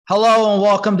Hello and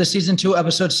welcome to season 2,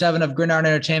 episode 7 of Gridiron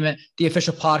Entertainment, the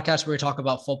official podcast where we talk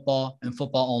about football and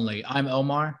football only. I'm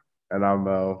Omar. And I'm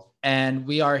Mo. And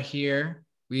we are here.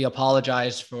 We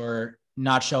apologize for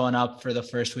not showing up for the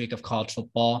first week of college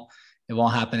football. It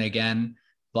won't happen again.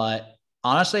 But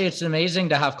honestly, it's amazing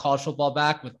to have college football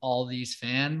back with all these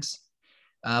fans.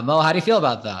 Mo, how do you feel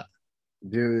about that?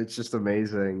 Dude, it's just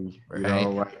amazing.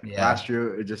 Right? Last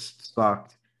year it just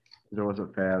sucked. There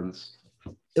wasn't fans.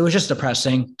 It was just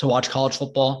depressing to watch college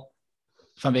football,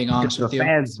 if I'm being honest with The you.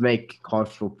 fans make college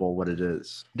football what it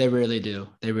is. They really do.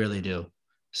 They really do.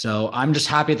 So I'm just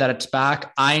happy that it's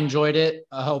back. I enjoyed it.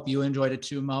 I hope you enjoyed it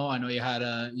too, Mo. I know you had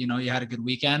a good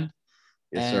weekend.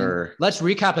 Yes, And sir. let's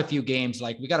recap a few games.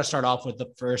 Like we got to start off with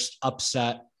the first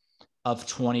upset of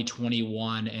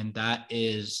 2021, and that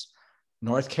is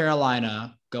North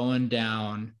Carolina going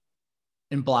down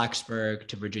in Blacksburg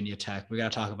to Virginia Tech. We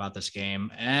got to talk about this game.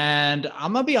 And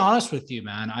I'm going to be honest with you,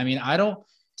 man. I mean,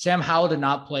 Sam Howell did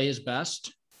not play his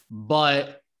best,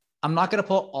 but I'm not going to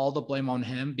put all the blame on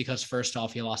him because first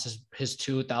off, he lost his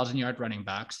 2,000-yard running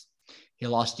backs. He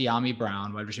lost De'Ami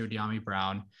Brown, wide receiver De'Ami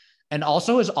Brown. And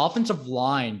also his offensive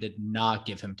line did not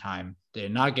give him time. They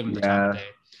did not give him the time of day.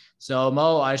 So,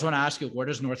 Mo, I just want to ask you, where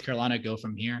does North Carolina go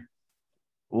from here?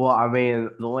 Well, I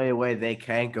mean, the only way they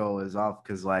can go is up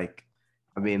because,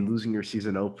 losing your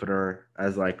season opener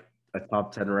as a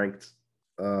top 10 ranked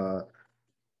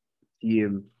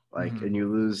team, and you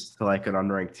lose to an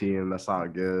unranked team, that's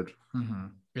not good. Mm-hmm.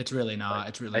 It's really not.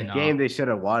 It's really not. Game they should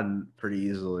have won pretty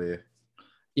easily.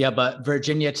 Yeah, but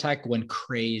Virginia Tech went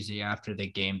crazy after the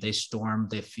game. They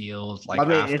stormed the field. It's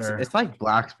like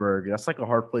Blacksburg. That's a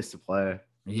hard place to play.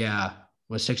 Yeah,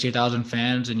 with 60,000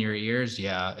 fans in your ears.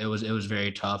 Yeah, it was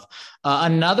very tough.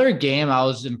 Another game I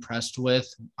was impressed with.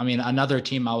 I mean, another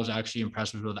team I was actually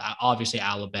impressed with, obviously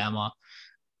Alabama.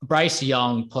 Bryce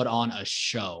Young put on a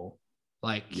show.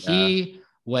 He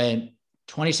went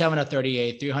 27 to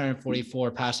 38,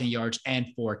 344 passing yards, and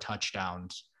 4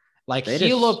 touchdowns. He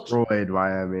destroyed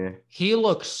Miami. He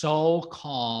looked so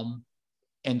calm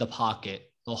in the pocket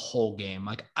the whole game.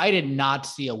 I did not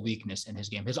see a weakness in his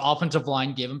game. His offensive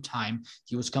line gave him time.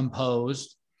 He was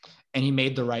composed and he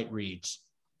made the right reads.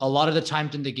 A lot of the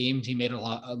times in the games, he made a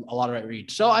lot of right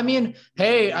reads. So,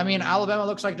 Alabama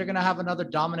looks like they're going to have another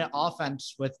dominant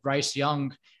offense with Bryce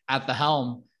Young at the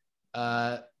helm.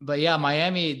 But yeah,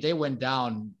 Miami, they went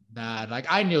down bad.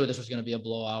 I knew this was going to be a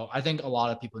blowout. I think a lot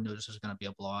of people knew this was going to be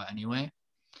a blowout anyway.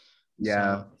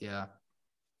 Yeah. So, yeah.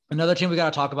 Another team we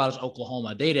got to talk about is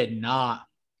Oklahoma. They did not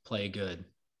play good.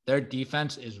 Their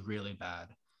defense is really bad.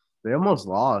 They almost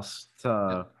lost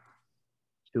to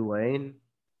Tulane.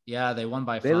 Yeah, they won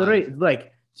by 5. They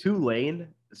literally, Tulane,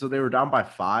 so they were down by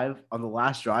 5 on the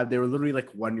last drive. They were literally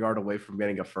 1 yard away from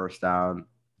getting a first down.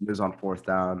 It was on 4th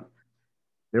down.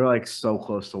 They were so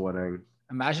close to winning.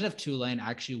 Imagine if Tulane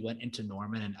actually went into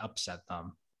Norman and upset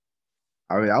them.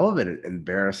 I mean, that would have been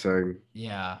embarrassing.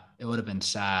 Yeah, it would have been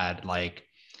sad.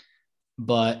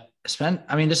 But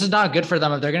this is not good for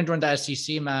them if they're going to join the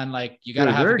SEC, man. You got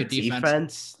to have a good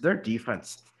defense. Their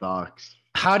defense sucks.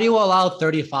 How do you allow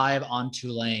 35 on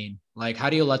Tulane? How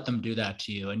do you let them do that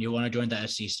to you? And you want to join the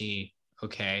SEC?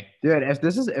 Okay. Dude,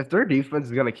 if their defense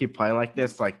is gonna keep playing like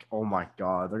this, oh my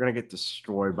god, they're gonna get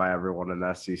destroyed by everyone in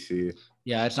the SEC.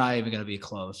 Yeah, it's not even gonna be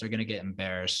close. They're gonna get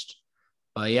embarrassed.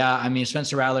 But yeah,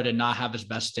 Spencer Rattler did not have his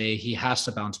best day. He has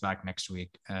to bounce back next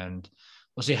week, and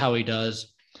we'll see how he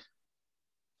does.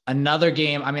 Another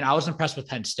game. I was impressed with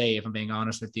Penn State, if I'm being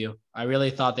honest with you. I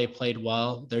really thought they played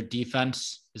well. Their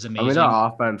defense is amazing. Their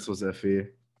offense was iffy.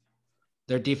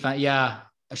 Their defense, yeah.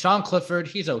 Sean Clifford,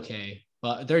 he's okay.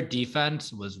 But their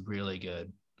defense was really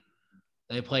good.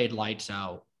 They played lights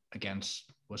out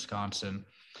against Wisconsin.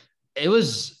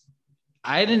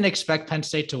 I didn't expect Penn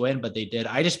State to win, but they did.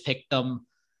 I just picked them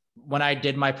when I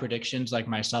did my predictions,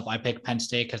 myself. I picked Penn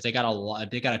State because they got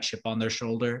a chip on their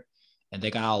shoulder and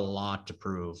they got a lot to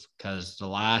prove because the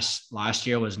last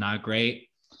year was not great.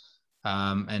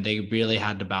 And they really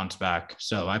had to bounce back.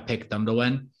 So I picked them to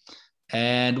win.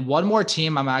 And one more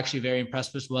team I'm actually very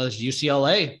impressed with was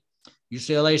UCLA.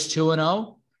 UCLA's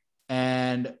 2-0,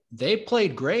 and they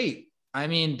played great.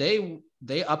 They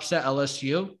upset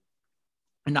LSU,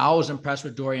 and I was impressed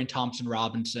with Dorian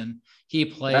Thompson-Robinson. He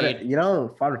played.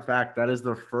 Fun fact, that is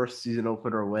their first season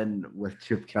opener win with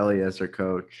Chip Kelly as their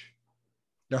coach.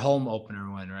 Their home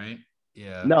opener win, right?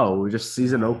 Yeah. No, just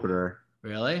season opener.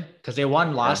 Really? Because they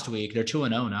won last week. They're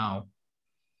 2-0 now.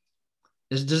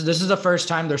 This is the first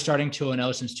time they're starting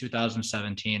 2-0 since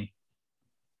 2017.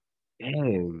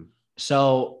 Dang.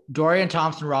 So Dorian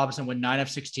Thompson-Robinson went 9 of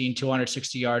 16,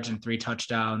 260 yards and 3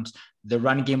 touchdowns. The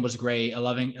run game was great.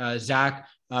 Zach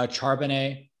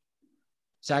Charbonnet.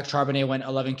 Zach Charbonnet went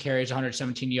 11 carries,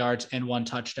 117 yards, and 1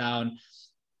 touchdown.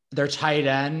 Their tight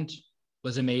end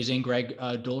was amazing. Greg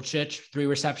Dulcich, 3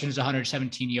 receptions,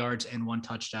 117 yards, and 1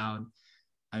 touchdown.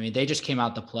 I mean, they just came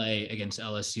out to play against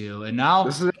LSU. And now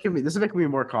this is making me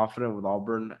more confident with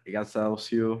Auburn against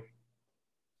LSU.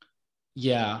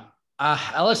 Yeah.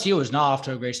 LSU was not off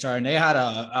to a great start, and they had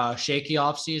a shaky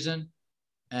offseason.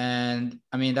 And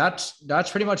I mean, that's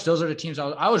pretty much, those are the teams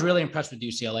I was really impressed with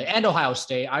UCLA and Ohio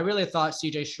State. I really thought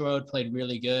CJ Stroud played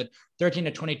really good.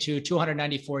 13-22,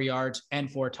 294 yards and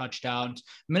 4 touchdowns.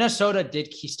 Minnesota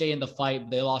did stay in the fight.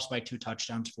 They lost by 2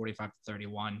 touchdowns,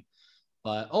 45-31.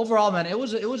 But overall, man, it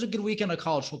was a good weekend of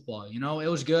college football. You know, it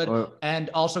was good. And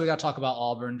also we got to talk about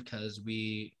Auburn because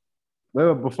wait,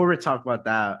 before we talk about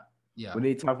that, we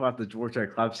need to talk about the Georgia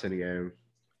Clemson game.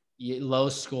 Low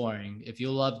scoring. If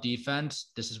you love defense,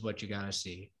 this is what you gotta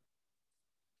see.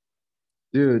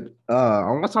 Dude, I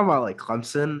want to talk about like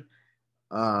Clemson.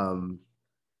 So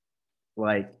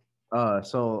like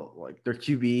their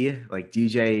QB, like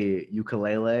DJ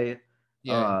Ukulele.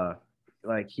 Yeah.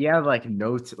 Like he had like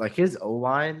notes, like his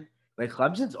O-line, like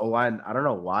Clemson's O-line, I don't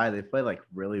know why they play like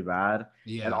really bad.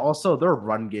 Yeah. And also their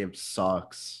run game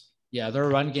sucks. Yeah, their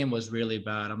run game was really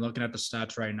bad. I'm looking at the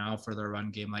stats right now for their run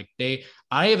game. Like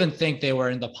I even think they were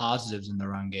in the positives in the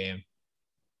run game.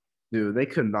 Dude, they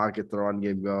could not get the run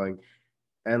game going.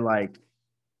 And like,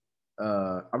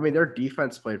 I mean, their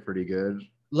defense played pretty good.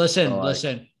 Listen to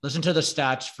the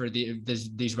stats for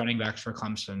these running backs for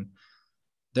Clemson.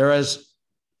 There is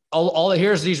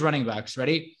here's these running backs.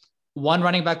 Ready? One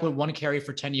running back went 1 carry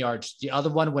for 10 yards. The other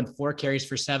one went 4 carries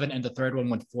for 7, and the third one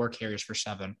went 4 carries for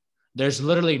 7. There's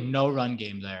literally no run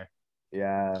game there.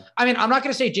 Yeah. I mean, I'm not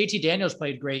going to say JT Daniels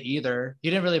played great either. He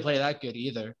didn't really play that good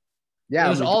either. Yeah. It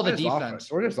was all the defense.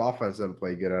 Georgia's offense didn't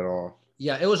play good at all.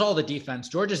 Yeah, it was all the defense.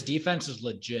 Georgia's defense is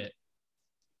legit.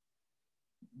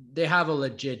 They have a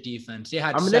legit defense. They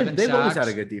had 7 sacks. They've always had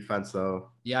a good defense, though.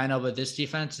 Yeah, I know, but this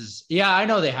defense is – yeah, I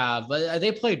know they have, but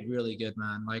they played really good,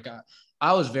 man. Like,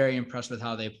 I was very impressed with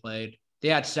how they played. They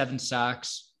had 7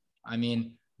 sacks. I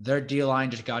mean – their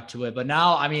D-line just got to it. But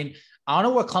now, I mean, I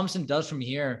don't know what Clemson does from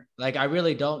here. Like, I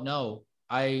really don't know.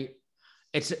 I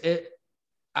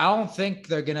don't think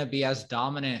they're going to be as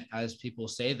dominant as people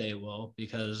say they will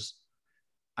because,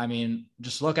 I mean,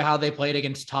 just look at how they played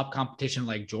against top competition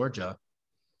like Georgia.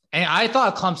 And I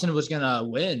thought Clemson was going to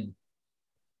win,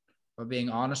 for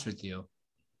being honest with you.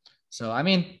 So, I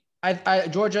mean,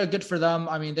 Georgia, good for them.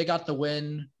 I mean, they got the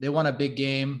win. They won a big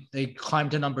game. They climbed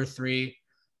to number 3.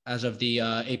 As of the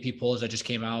AP polls that just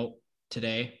came out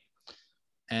today.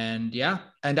 And yeah,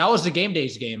 and that was the game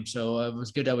days game. So it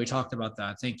was good that we talked about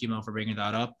that. Thank you, Mo, for bringing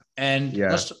that up. And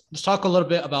let's talk a little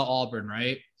bit about Auburn,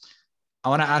 right? I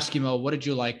want to ask you, Mo, what did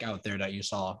you like out there that you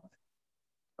saw?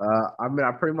 I mean,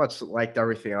 I pretty much liked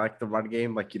everything. I liked the run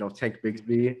game. Like, Tank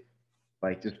Bigsby,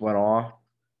 like, just went off.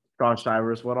 Sean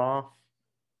Shivers went off.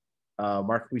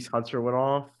 Marquise Hunter went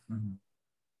off. Mm-hmm.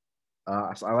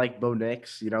 So I like Bo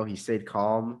Nix. He stayed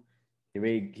calm.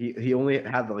 He only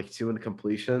had like 2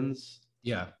 incompletions.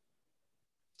 Yeah.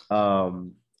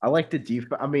 I like the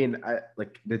defense. I mean,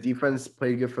 the defense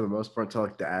played good for the most part until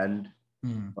like the end.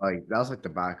 Like that was like the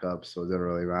backup, so it didn't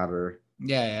really matter.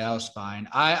 Yeah, that was fine.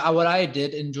 What I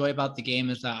did enjoy about the game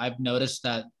is that I've noticed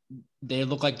that they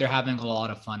look like they're having a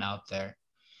lot of fun out there.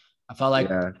 I felt like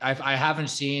I haven't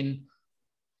seen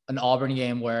an Auburn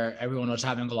game where everyone was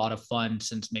having a lot of fun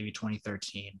since maybe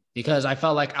 2013, because I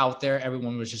felt like out there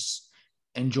everyone was just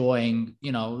enjoying,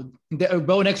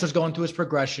 Bo Nix was going through his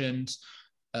progressions,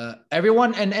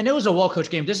 everyone, and it was a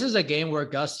well-coached game. This is a game where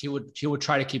Gus, he would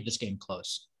try to keep this game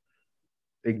close.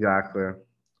 Exactly.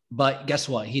 But guess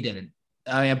what? He didn't.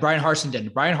 I mean, Brian Harsin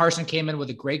didn't. Brian Harsin came in with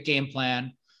a great game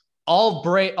plan,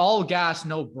 all gas,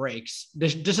 no brakes.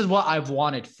 This is what I've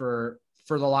wanted for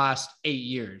the last 8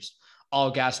 years. All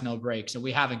gas, no brakes. And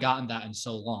we haven't gotten that in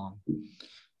so long.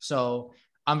 So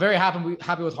I'm very happy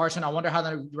with Harsin. I wonder how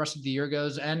the rest of the year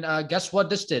goes. And guess what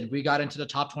this did? We got into the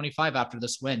top 25 after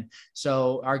this win.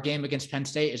 So our game against Penn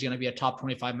State is going to be a top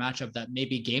 25 matchup that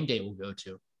maybe game day will go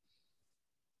to.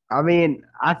 I mean,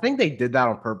 I think they did that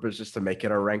on purpose just to make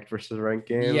it a ranked versus ranked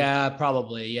game. Yeah,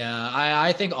 probably. Yeah.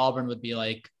 I think Auburn would be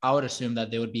I would assume that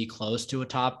they would be close to a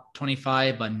top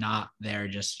 25, but not there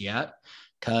just yet.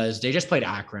 Because they just played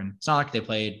Akron. It's not like they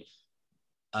played,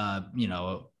 a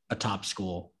top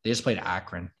school. They just played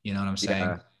Akron. You know what I'm saying?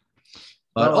 Yeah.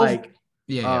 But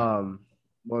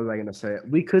what was I gonna say?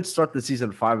 We could start the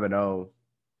season 5-0.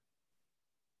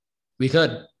 We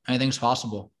could. Anything's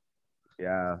possible.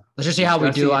 Yeah. Let's just see how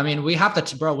we do. I mean, we have the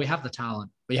talent. We have the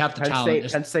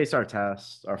talent. Penn State's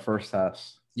our first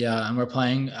test. Yeah, and we're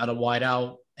playing at a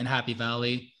whiteout in Happy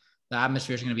Valley. The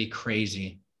atmosphere is going to be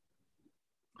crazy.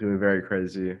 Doing very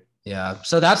crazy. Yeah.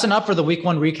 So that's enough for the week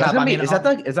one That's recap. gonna I be. mean,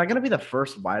 Is that gonna be the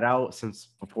first whiteout since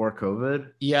before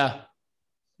COVID? yeah,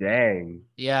 Dang.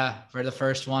 yeah, for the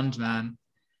first ones, man.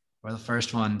 For the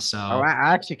first one. Oh, So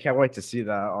I actually can't wait to see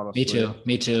that. me Honestly, too.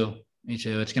 Me too. Me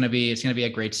too. It's gonna be a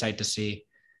great sight to see.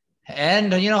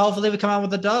 And hopefully we come out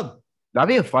with a dub. that'd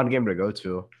be a fun game to go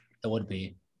to. It would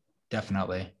be.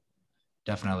 Definitely.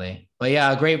 Definitely. But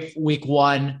yeah, a great week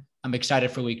one. I'm excited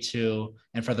for week two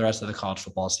and for the rest of the college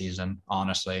football season,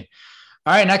 honestly.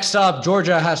 All right, next up,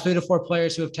 Georgia has 3 to 4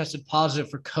 players who have tested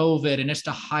positive for COVID, and it's the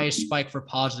highest spike for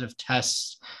positive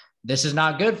tests. This is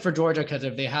not good for Georgia because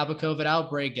if they have a COVID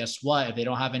outbreak, guess what? If they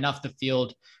don't have enough to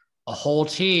field a whole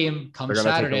team come They're gonna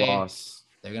take a Saturday, loss.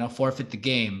 they're going to forfeit the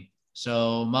game.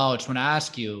 So, Mo, I just want to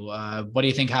ask you, what do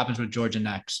you think happens with Georgia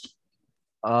next?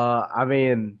 I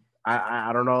mean, I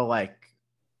don't know like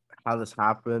how this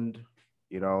happened.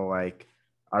 Like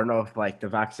I don't know if like the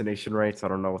vaccination rates. I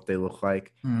don't know what they look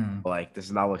like. Hmm. But, like this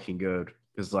is not looking good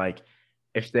because like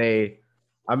if they,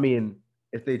 I mean,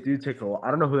 if they do take a, I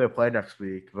don't know who they play next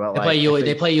week, but They play like if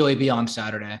They they, play UAB on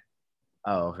Saturday.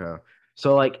 oh okay.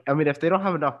 So like I mean, if they don't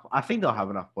have enough, I think they'll have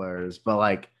enough players. But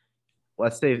like,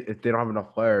 let's say if they don't have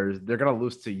enough players, they're gonna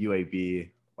lose to UAB.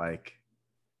 Like,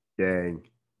 dang.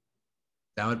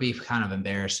 That would be kind of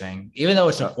embarrassing. Even though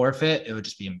it's a Uh, forfeit, it would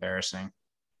just be embarrassing.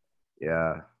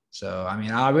 yeah. So, I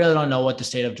mean, I really don't know what the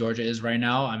state of Georgia is right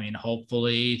now. I mean,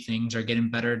 hopefully things are getting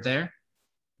better there,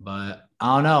 but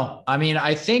I don't know. I mean,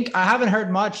 I think I haven't heard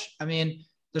much. I mean,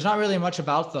 there's not really much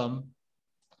about them,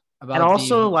 And about the,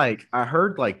 also, like I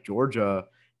heard, like Georgia,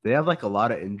 they have like a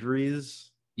lot of injuries.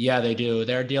 yeah, they do.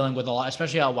 They're dealing with a lot,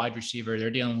 especially at wide receiver.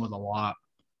 They're dealing with a lot.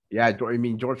 Yeah, I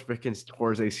mean George Pickens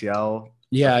tore his ACL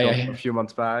Yeah, a yeah, few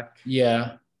months back.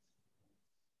 yeah.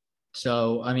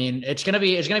 So, I mean, this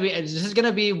is going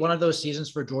to be one of those seasons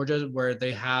for Georgia where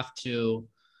they're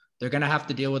going to have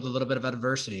to deal with a little bit of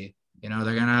adversity. They're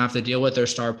going to have to deal with their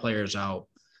star players out.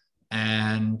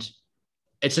 And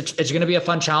it's going to be a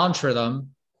fun challenge for them.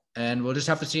 And we'll just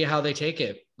have to see how they take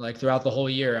it like throughout the whole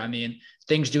year. I mean,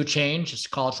 things do change. It's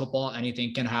college football.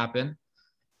 Anything can happen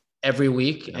every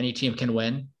week. Yeah. Any team can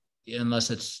win unless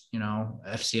it's,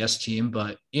 FCS team.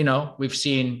 But, we've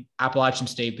seen Appalachian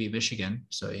State beat Michigan.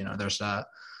 So, there's that.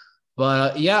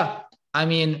 But yeah, I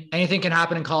mean, anything can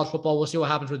happen in college football. We'll see what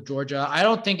happens with Georgia. I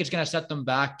don't think it's going to set them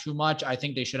back too much. I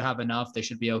think they should have enough. They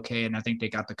should be okay. And I think they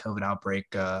got the COVID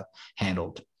outbreak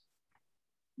handled.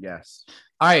 Yes.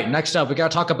 All right, next up, we got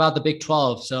to talk about the Big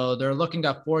 12. So they're looking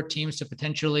at 4 teams to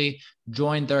potentially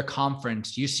join their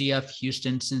conference: UCF,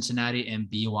 Houston, Cincinnati, and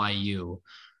BYU.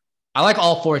 I like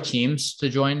all 4 teams to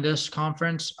join this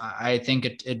conference. I think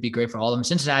it'd be great for all of them.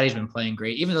 Cincinnati's been playing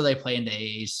great, even though they play in the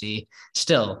AAC.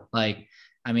 Still, like,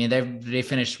 I mean, they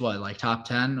finished what, like top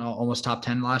 10, almost top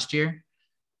 10 last year.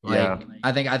 Yeah.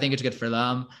 Like, I think it's good for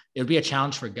them. It would be a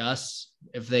challenge for Gus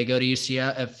if they go to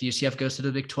UCF, if UCF goes to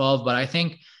the Big 12. But I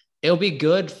think it'll be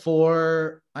good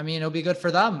for, I mean, it'll be good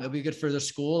for them. It'll be good for the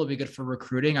school. It'll be good for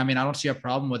recruiting. I mean, I don't see a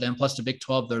problem with them. Plus, the Big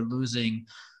 12, they're losing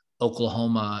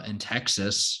Oklahoma and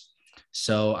Texas.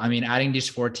 So, I mean, adding these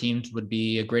 4 teams would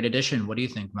be a great addition. What do you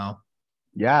think, Mel?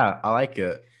 Yeah, I like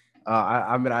it.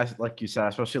 I mean, I like you said,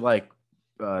 especially like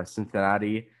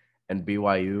Cincinnati and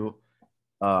BYU.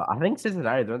 I think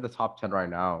Cincinnati, they're in the top 10 right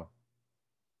now,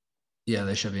 Yeah,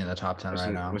 they should be in the top 10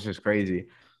 right now. which is crazy.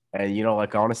 And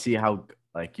like I want to see how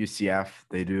like UCF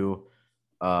they do,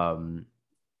 um,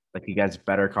 like against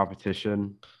better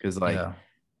competition because like Yeah.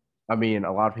 I mean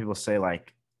a lot of people say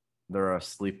like they're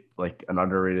like an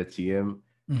underrated team,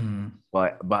 Mhm.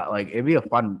 but like it'd be a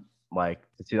fun like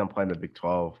to see them play in the Big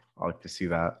 12. I like to see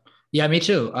that. Yeah, me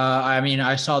too. I mean,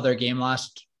 I saw their game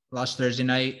last Thursday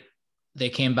night. They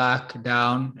came back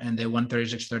down and they won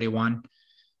 36-31.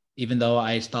 Even though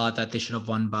I thought that they should have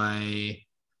won by,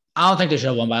 I don't think they should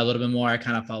have won by a little bit more. I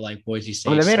kind of felt like Boise I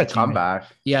mean, they State's made a a team. comeback.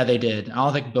 Yeah, they did. I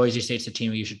don't think Boise State's a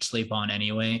team you should sleep on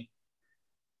anyway,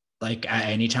 like at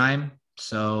any time.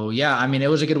 So yeah, I mean, it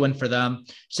was a good win for them.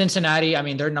 Cincinnati, I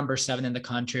mean, they're number 7 in the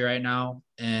country right now,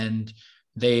 and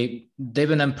they've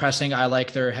been impressing. I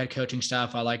like their head coaching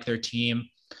staff. I like their team.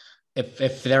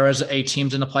 If there was 8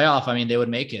 teams in the playoff, I mean, they would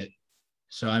make it.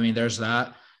 So I mean, there's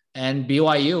that. And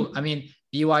BYU, I mean,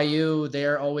 BYU,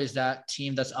 they're always that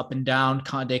team that's up and down.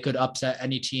 They could upset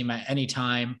any team at any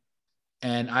time.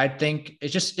 And I think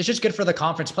it's just good for the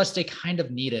conference. Plus, they kind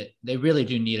of need it. They really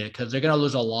do need it because they're going to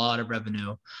lose a lot of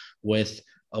revenue with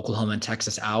Oklahoma and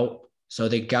Texas out. So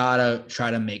they gotta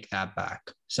try to make that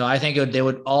back. So I think they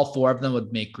would all 4 of them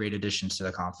would make great additions to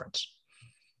the conference.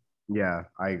 Yeah,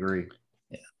 I agree.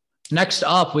 Yeah. Next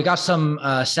up, we got some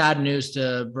sad news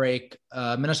to break.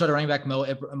 Minnesota running back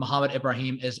Muhammad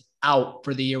Ibrahim is out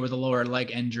for the year with a lower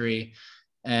leg injury,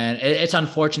 and it's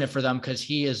unfortunate for them because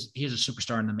he's a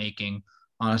superstar in the making.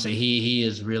 Honestly, he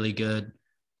is really good.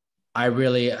 I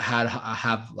really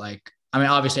have like, I mean,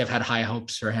 obviously I've had high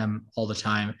hopes for him all the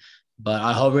time, but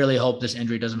really hope this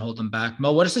injury doesn't hold him back.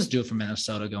 Mo, what does this do for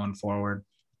Minnesota going forward?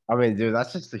 I mean, dude,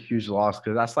 that's just a huge loss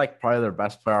because that's like probably their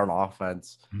best player on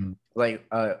offense. Mhm. Like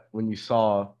when you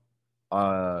saw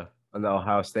in the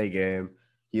Ohio State game,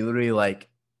 he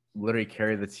literally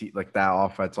carried the team like that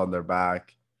offense on their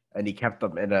back, and he kept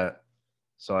them in it.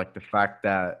 So like the fact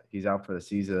that he's out for the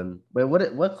season. Wait,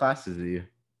 what class is he?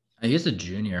 He's a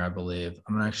junior, I believe.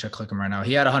 I'm gonna actually click him right now.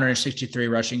 He had 163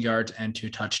 rushing yards and 2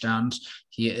 touchdowns.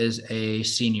 He is a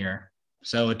senior,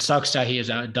 so it sucks that he is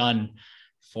outdone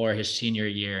for his senior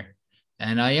year.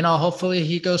 And hopefully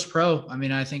he goes pro. I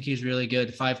mean, I think he's really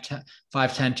good. 5'10",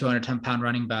 210-pound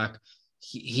running back.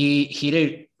 He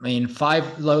did. I mean,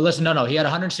 listen, no. He had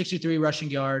 163 rushing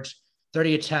yards,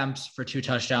 30 attempts for 2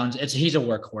 touchdowns. He's a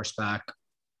workhorse back.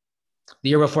 The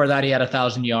year before that, he had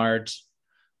 1,000 yards,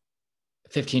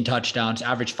 15 touchdowns,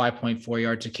 averaged 5.4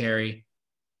 yards a carry.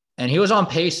 And he was on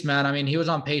pace, man. I mean, he was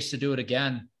on pace to do it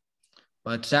again.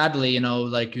 But sadly,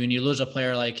 like when you lose a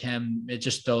player like him, it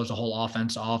just throws the whole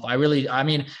offense off. I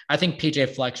think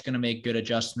PJ Fleck's going to make good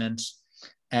adjustments,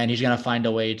 and he's going to find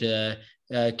a way to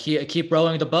keep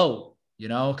rowing the boat,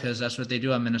 because that's what they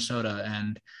do in Minnesota.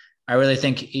 And I really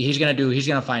think he's going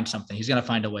to find something. He's going to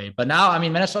find a way. But now, I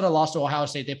mean, Minnesota lost to Ohio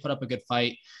State. They put up a good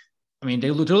fight. I mean,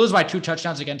 to lose by 2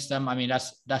 touchdowns against them. I mean,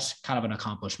 that's kind of an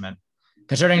accomplishment,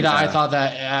 considering that I thought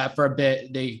that for a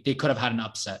bit they could have had an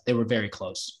upset. They were very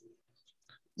close.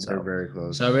 They're very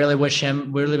close. So I really wish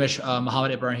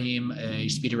Muhammad Ibrahim a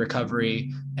speedy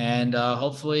recovery, and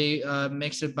hopefully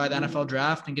makes it by the NFL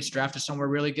draft and gets drafted somewhere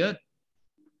really good.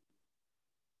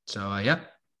 So yeah.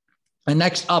 And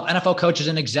next up, NFL coaches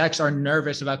and execs are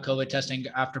nervous about COVID testing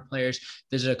after players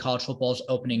visited college football's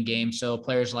opening game. So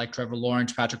players like Trevor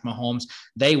Lawrence, Patrick Mahomes,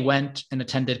 they went and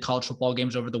attended college football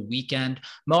games over the weekend.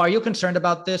 Mo, are you concerned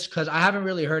about this? Because I haven't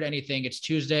really heard anything. It's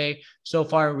Tuesday. So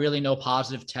far, really no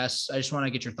positive tests. I just want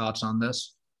to get your thoughts on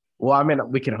this. Well, I mean,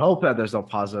 we can hope that there's no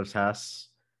positive tests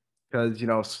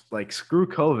because, like screw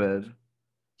COVID.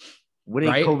 We need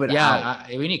right? COVID out.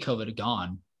 We need COVID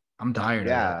gone. I'm tired of it.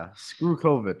 Yeah, screw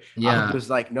COVID. Yeah. There's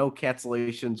like no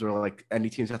cancellations or like any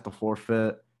teams have to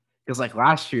forfeit. Because like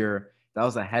last year, that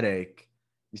was a headache.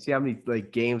 You see how many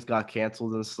like games got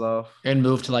canceled and stuff? And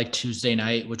moved to like Tuesday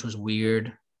night, which was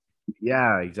weird.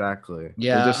 Yeah, exactly.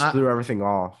 Yeah. It just threw everything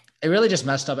off. It really just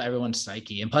messed up everyone's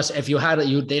psyche. And plus, if you had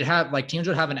they'd have like teams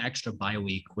would have an extra bye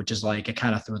week, which is like it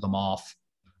kind of threw them off.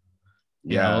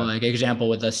 Like example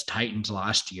with this Titans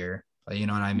last year. You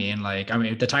know what I mean?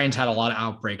 The Titans had a lot of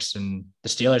outbreaks, and the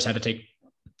Steelers had to take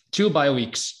 2 bye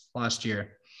weeks last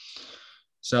year.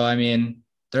 So, I mean,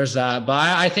 there's that. But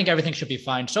I think everything should be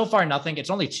fine. So far, nothing. It's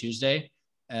only Tuesday.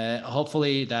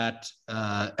 Hopefully that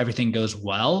everything goes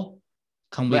well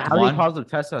come week how 1. many positive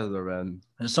tests has there been?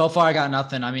 And so far, I got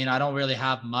nothing. I mean, I don't really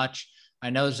have much. I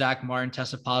know Zach Martin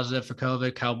tested positive for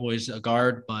COVID, Cowboys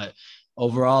guard, but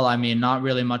overall, I mean, not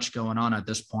really much going on at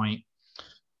this point.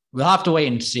 We'll have to wait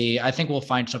and see. I think we'll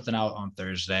find something out on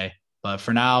Thursday. But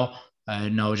for now,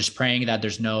 no, just praying that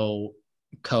there's no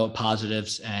COVID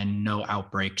positives and no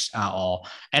outbreaks at all.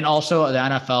 And also the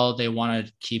NFL, they want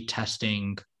to keep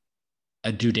testing,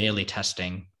 do daily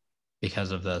testing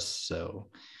because of this. So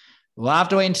we'll have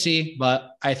to wait and see.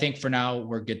 But I think for now,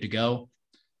 we're good to go.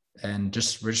 And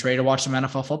we're just ready to watch some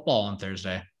NFL football on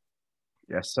Thursday.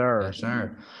 Yes, sir. Yes,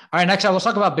 sir. All right, next up, let's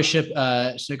talk about Bishop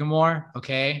Sycamore.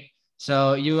 Okay.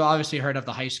 So you obviously heard of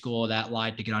the high school that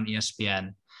lied to get on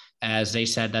ESPN, as they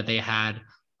said that they had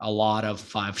a lot of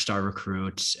 5-star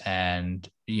recruits and,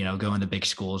 go into big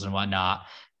schools and whatnot.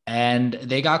 And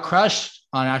they got crushed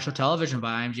on national television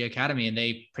by IMG Academy, and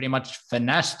they pretty much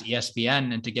finessed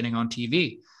ESPN into getting on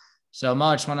TV. So Mo,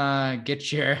 I just want to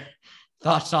get your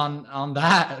thoughts on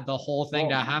that, the whole thing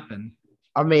that happened.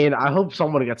 I mean, I hope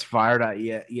someone gets fired at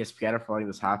ESPN for letting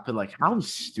this happen. Like, how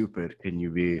stupid can you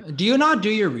be? Do you not do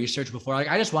your research before? Like,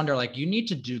 I just wonder. Like, you need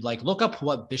to do look up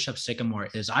what Bishop Sycamore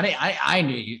is. I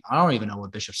don't even know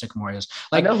what Bishop Sycamore is.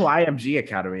 Like, I know who IMG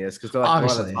Academy is because they're like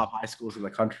one of the top high schools in the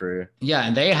country. Yeah,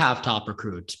 and they have top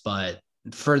recruits. But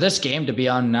for this game to be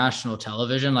on national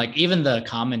television, like even the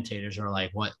commentators are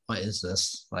like, "What is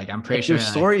this?" Like, I'm pretty sure their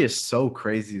story is so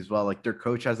crazy as well. Like, their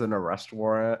coach has an arrest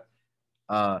warrant.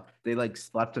 They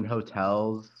slept in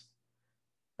hotels,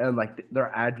 and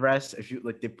their address, if you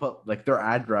they put their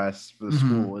address for the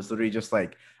school is literally just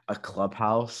like a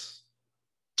clubhouse,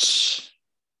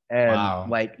 and Wow.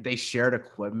 like they shared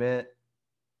equipment.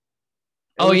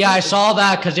 It Oh was yeah, I just saw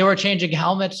that because they were changing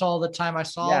helmets all the time. I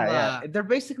saw yeah. that. They're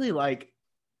basically like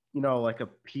like a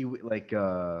like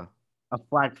a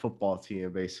flag football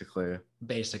team basically.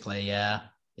 Basically, yeah,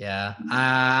 yeah.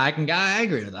 I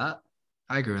agree with that.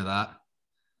 I agree with that.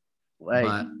 Like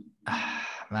But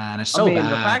man, it's I so mean,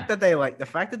 bad. the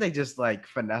fact that they just like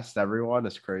finessed everyone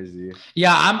is crazy.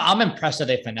 Yeah, I'm impressed that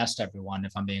they finessed everyone.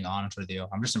 If I'm being honest with you,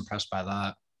 I'm just impressed by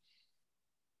that.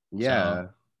 So, Yeah.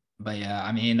 but yeah,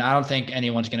 I mean, I don't think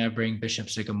anyone's gonna bring Bishop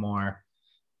Sycamore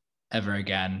ever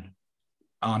again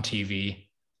on TV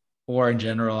or in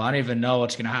general. I don't even know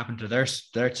what's gonna happen to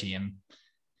their team.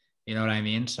 You know what I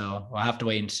mean? So we'll have to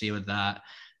wait and see with that.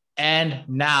 And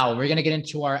now we're gonna get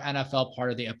into our NFL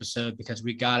part of the episode because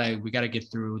we gotta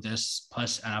get through this.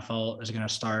 Plus, NFL is gonna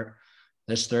start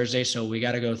this Thursday, so we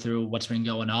gotta go through what's been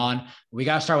going on. We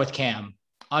gotta start with Cam.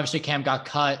 Obviously, Cam got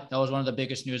cut. That was one of the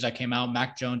biggest news that came out.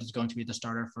 Mac Jones is going to be the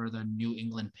starter for the New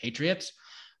England Patriots.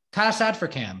 Kind of sad for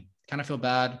Cam. Kind of feel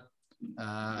bad.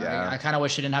 I Yeah. kind of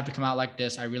wish he didn't have to come out like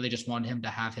this. I really just wanted him to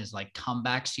have his like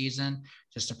comeback season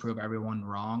just to prove everyone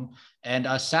wrong. And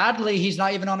sadly, he's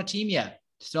not even on a team yet.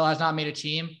 Still has not made a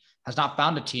team, has not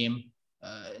found a team,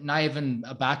 not even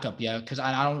a backup yet, because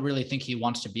I don't really think he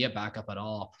wants to be a backup at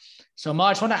all. So, Ma,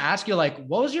 I just want to ask you, like,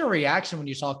 what was your reaction when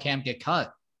you saw Cam get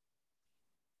cut?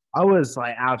 I was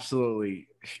like absolutely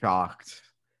shocked.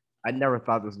 I never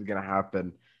thought this was gonna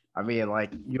happen. I mean,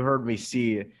 like you heard me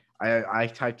see, I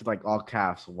typed in like all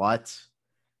caps, what?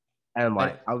 And I,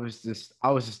 like I was just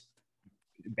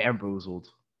bamboozled.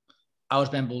 I was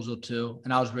bamboozled too,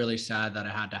 and I was really sad that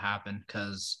it had to happen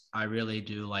because I really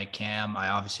do like Cam. I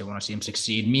obviously want to see him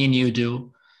succeed. Me and you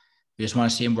do. We just want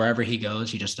to see him wherever he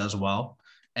goes. He just does well.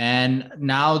 And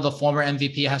now the former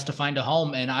MVP has to find a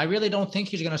home. And I really don't think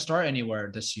he's going to start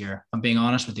anywhere this year. I'm being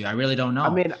honest with you. I really don't I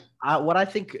know. mean, what I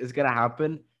think is gonna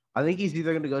happen, I think he's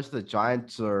either gonna go to the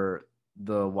Giants or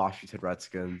the Washington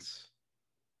Redskins.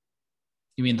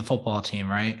 You mean the football team,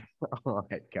 right? Oh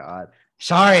my god.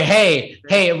 Sorry. Hey,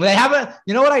 they haven't.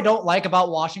 You know what I don't like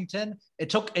about Washington?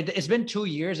 It's been 2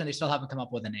 years and they still haven't come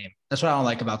up with a name. That's what I don't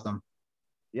like about them.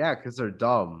 Yeah, because they're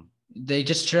dumb. They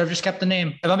just should have just kept the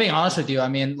name. If I'm being honest with you, I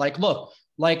mean, like, look,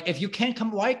 like if you can't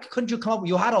come, why couldn't you come up?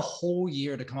 You had a whole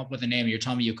year to come up with a name. You're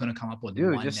telling me you couldn't come up with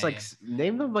Dude, one just like name.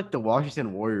 name them like the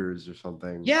Washington Warriors or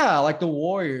something. Yeah, like the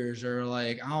Warriors or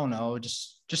like I don't know,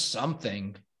 just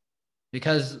something.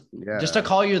 Because just to Yeah.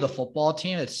 call you the football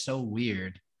team, it's so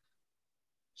weird.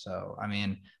 So I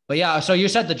mean, but yeah. So you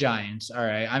said the Giants. All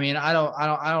right. I mean, I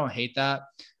don't hate that.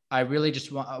 I really just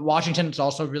want Washington. It's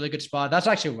also a really good spot. That's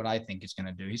actually what I think he's going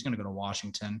to do. He's going to go to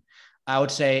Washington. I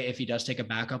would say if he does take a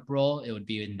backup role, it would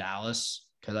be in Dallas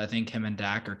because I think him and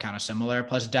Dak are kind of similar.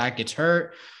 Plus, Dak gets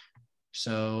hurt.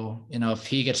 So, if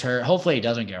he gets hurt, hopefully he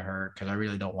doesn't get hurt because I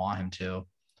really don't want him to,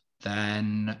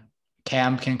 then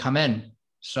Cam can come in.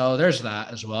 So there's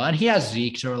that as well. And he has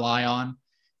Zeke to rely on.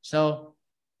 So,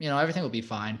 everything will be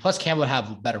fine. Plus, Cam would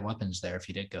have better weapons there if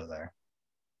he did go there.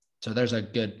 So it's a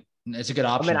good I mean,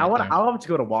 option right I there. want him to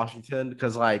go to Washington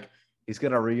because like he's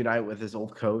gonna reunite with his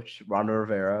old coach, Ron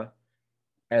Rivera,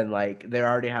 and like they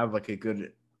already have like a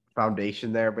good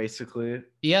foundation there, basically.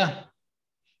 Yeah.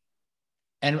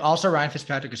 And also, Ryan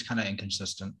Fitzpatrick is kind of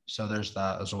inconsistent. So there's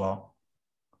that as well.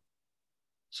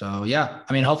 So, yeah.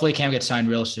 I mean, hopefully Cam gets signed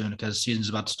real soon because season's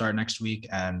about to start next week.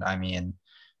 And I mean,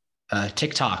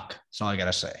 TikTok. That's all I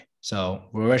gotta say. So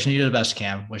we're wishing you the best,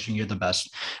 Cam. Wishing you the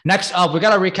best. Next up, we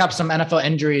gotta recap some NFL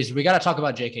injuries. We gotta talk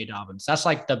about J.K. Dobbins. That's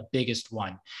like the biggest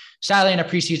one. Sadly, in a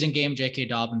preseason game, J.K.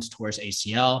 Dobbins tore his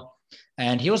ACL,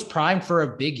 and he was primed for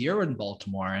a big year in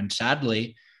Baltimore. And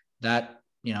sadly, that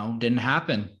didn't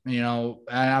happen. And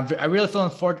I really feel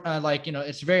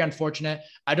it's very unfortunate.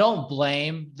 I don't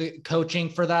blame the coaching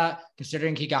for that,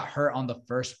 considering he got hurt on the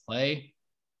first play.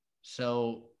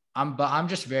 So I'm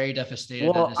just very devastated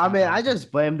that Well, this I had mean, to I happen.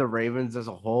 just blame the Ravens as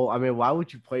a whole. I mean, why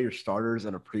would you play your starters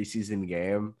in a preseason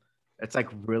game? It's like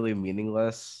really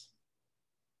meaningless.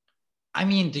 I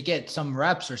mean, to get some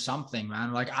reps or something,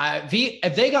 man. Like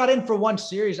if they got in for one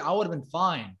series, I would have been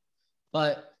fine.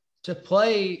 But to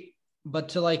play, but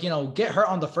to get hurt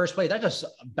on the first play, that's just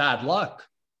bad luck.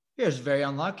 He was very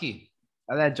unlucky.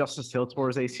 And then Justice Hill tore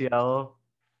his ACL.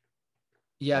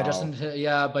 Yeah, Wow.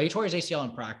 yeah, but he tore his ACL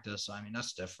in practice. So I mean,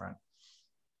 that's different.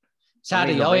 I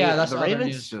mean, Sadly, oh yeah, that's The other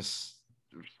Ravens news.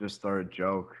 just are a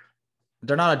joke.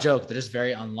 They're not a joke. They're just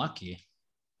very unlucky.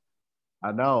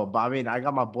 I know, but I mean, I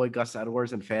got my boy Gus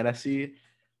Edwards in fantasy,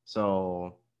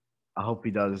 so I hope he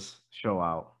does show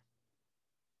out.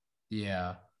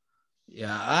 Yeah.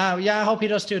 Yeah, I hope he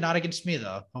does too. Not against me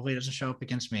though. Hopefully he doesn't show up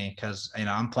against me because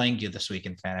I'm playing you this week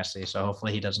in fantasy. So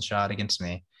hopefully he doesn't show out against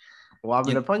me. Well, I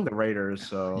mean, they're You, playing the Raiders,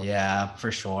 so yeah,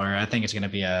 for sure. I think it's gonna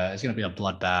be a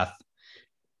bloodbath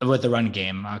with the run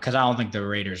game because I don't think the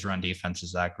Raiders' run defense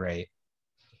is that great.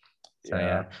 So yeah.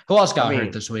 yeah, who else I got hurt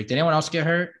mean, this week? Did anyone else get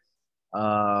hurt?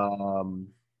 um,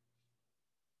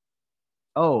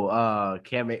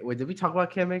 Cam. Wait, did we talk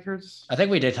about Cam Akers? I think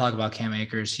we did talk about Cam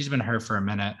Akers. He's been hurt for a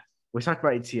minute. We talked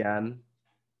about ETN.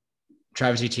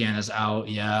 Travis Etienne is out.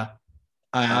 Yeah.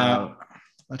 Uh,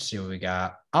 Let's see what we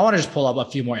got. I want to just pull up a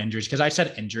few more injuries because I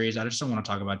said injuries. I just don't want to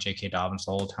talk about J.K. Dobbins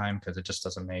the whole time because it just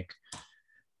doesn't make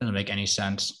any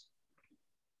sense.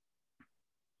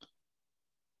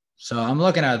 So I'm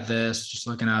looking at this, just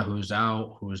looking at who's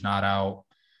out, who's not out.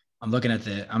 I'm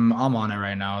on it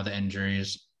right now, the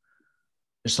injuries.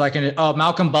 Just like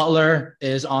Malcolm Butler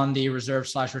is on the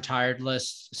reserve/retired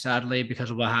list, sadly, because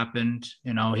of what happened.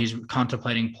 He's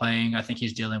contemplating playing. I think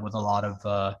he's dealing with a lot of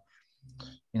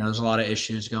there's a lot of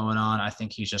issues going on. I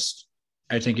think he's just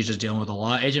dealing with a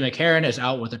lot. AJ McCarron is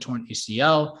out with a torn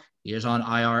ACL. He is on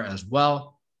IR as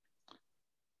well.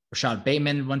 Rashad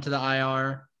Bateman went to the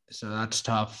IR, so that's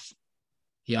tough.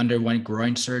 He underwent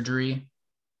groin surgery.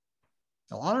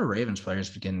 A lot of Ravens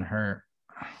players are getting hurt.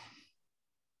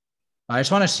 I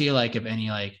just want to see if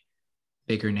any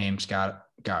bigger names got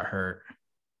hurt.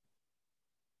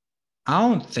 I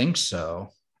don't think so.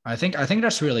 I think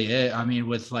that's really it. I mean,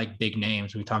 with big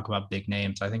names, we talk about big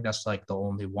names. I think that's the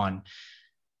only one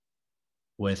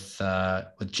with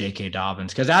J.K.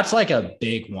 Dobbins because that's a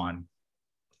big one,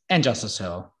 and Justice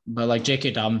Hill. But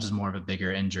J.K. Dobbins is more of a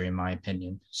bigger injury in my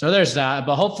opinion. So there's that.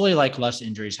 But hopefully less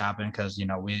injuries happen because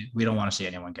we don't want to see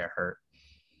anyone get hurt.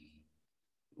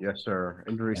 yes, sir.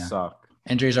 Injuries Yeah. suck.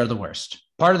 Injuries are the worst.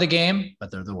 Part of the game, but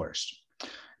they're the worst.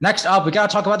 Next up, we got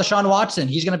to talk about Deshaun Watson.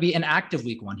 He's going to be inactive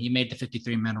week 1. He made the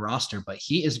 53-man roster, but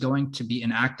he is going to be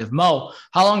inactive. Mo,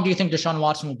 how long do you think Deshaun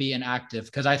Watson will be inactive?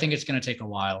 Because I think it's going to take a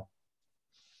while.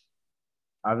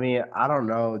 I mean, I don't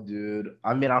know, dude.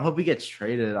 I mean, I hope he gets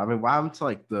traded. I mean, what happened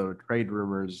to the trade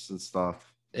rumors and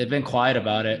stuff? They've been quiet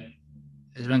about it.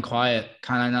 It's been quiet.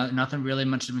 Kind of nothing really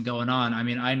much has been going on. I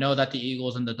mean, I know that the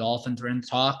Eagles and the Dolphins were in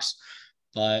talks,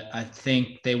 but I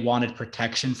think they wanted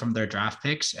protection from their draft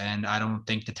picks, and I don't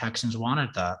think the Texans wanted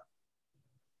that.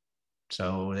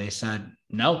 So they said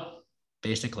no,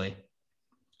 basically.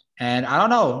 And I don't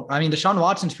know. I mean, Deshaun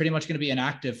Watson's pretty much going to be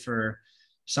inactive for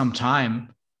some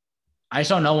time. I just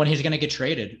don't know when he's going to get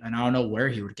traded, and I don't know where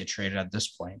he would get traded at this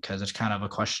point because it's kind of a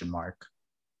question mark.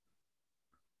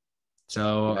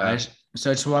 So Yeah.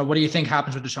 it's what do you think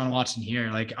happens with Deshaun Watson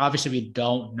here? Obviously we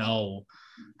don't know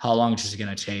how long this is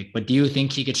going to take, but do you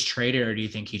think he gets traded or do you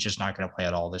think he's just not going to play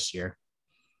at all this year?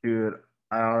 Dude,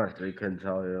 I honestly couldn't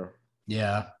tell you.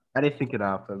 Yeah. Anything could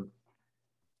happen.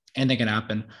 Anything can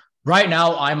happen. Right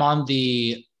now, I'm on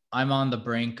the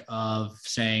brink of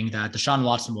saying that Deshaun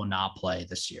Watson will not play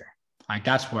this year.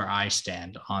 That's where I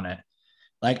stand on it.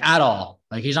 At all.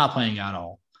 He's not playing at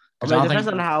all. I mean, it depends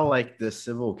on how the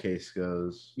civil case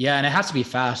goes. Yeah, and it has to be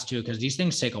fast too because these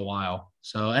things take a while.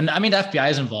 So, and I mean, the FBI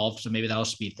is involved, so maybe that'll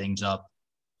speed things up.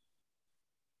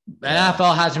 Yeah.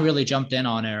 NFL hasn't really jumped in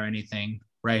on it or anything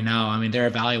right now. I mean, they're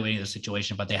evaluating the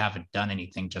situation, but they haven't done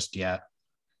anything just yet.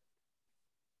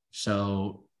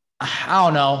 So I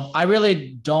don't know. I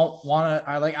really don't want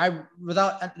to.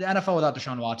 Without the NFL without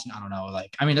Deshaun Watson, I don't know.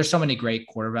 I mean, there's so many great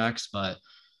quarterbacks, but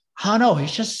I don't know.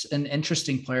 He's just an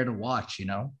interesting player to watch.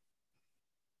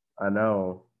 I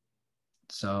know.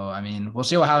 So, I mean, we'll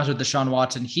see what happens with Deshaun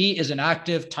Watson. He is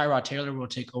inactive. Tyrod Taylor will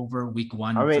take over week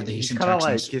 1 I mean, for the Houston Texans.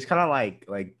 Texans. He's kind of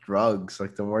like drugs.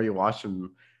 The more you watch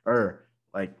him, or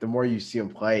the more you see him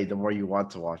play, the more you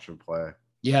want to watch him play.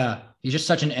 Yeah, he's just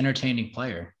such an entertaining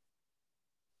player.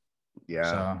 Yeah.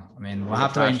 So, I mean, we'll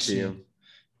have to wait and see.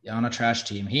 Yeah, on a trash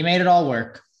team. He made it all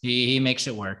work. He makes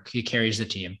it work. He carries the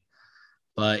team.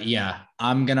 But yeah,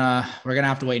 we're gonna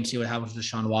have to wait and see what happens with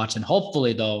Deshaun Watson.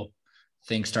 Hopefully, though,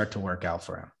 things start to work out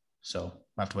for him. So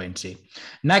we'll have to wait and see.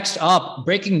 Next up,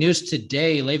 breaking news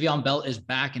today: Le'Veon Bell is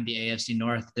back in the AFC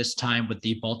North. This time with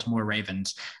the Baltimore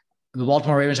Ravens. The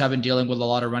Baltimore Ravens have been dealing with a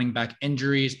lot of running back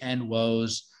injuries and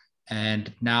woes,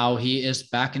 and now he is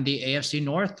back in the AFC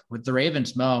North with the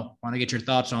Ravens. Mo, want to get your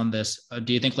thoughts on this?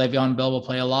 Do you think Le'Veon Bell will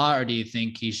play a lot, or do you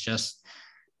think he's just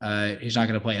he's not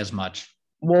going to play as much?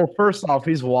 Well, first off,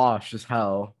 he's washed as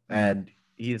hell, and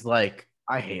he's I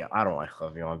don't like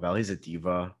Le'Veon Bell. He's a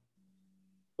diva.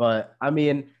 But I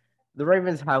mean, the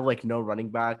Ravens have no running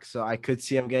back, so I could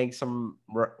see him getting some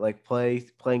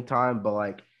playing time.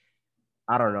 But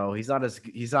I don't know. He's not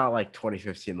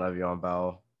 2015 Le'Veon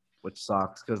Bell. which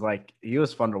sucks because like he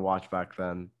was fun to watch back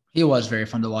then. He was very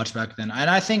fun to watch back then. And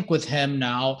I think with him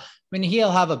now, I mean,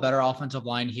 he'll have a better offensive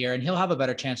line here and he'll have a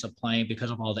better chance of playing because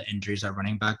of all the injuries at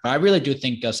running back. But I really do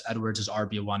think Gus Edwards is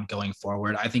RB1 going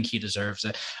forward. I think he deserves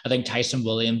it. I think Tyson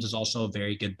Williams is also a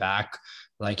very good back.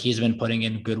 Like he's been putting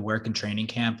in good work in training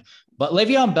camp. But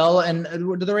Le'Veon Bell and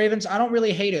the Ravens, I don't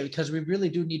really hate it because we really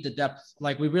do need the depth.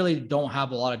 Like we really don't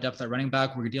have a lot of depth at running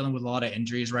back. We're dealing with a lot of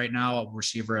injuries right now, a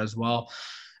receiver as well.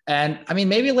 And I mean,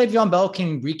 maybe Le'Veon Bell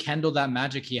can rekindle that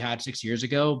magic he had 6 years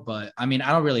ago, but I mean,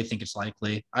 I don't really think it's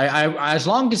likely. As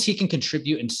long as he can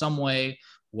contribute in some way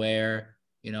where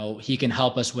he can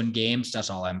help us win games, that's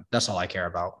all I care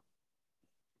about.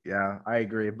 Yeah, I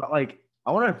agree. But like,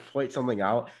 I want to point something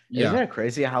out. Yeah. Isn't it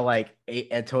crazy how like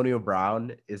Antonio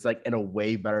Brown is like in a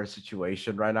way better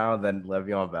situation right now than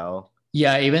Le'Veon Bell?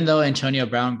 Yeah, even though Antonio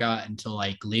Brown got into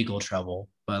like legal trouble,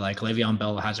 but like Le'Veon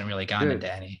Bell hasn't really gotten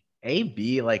into any.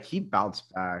 AB, like he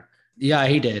bounced back. Yeah,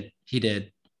 he did. He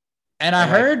did. And I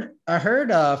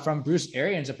heard from Bruce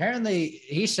Arians, apparently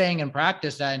he's saying in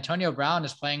practice that Antonio Brown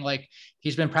is playing like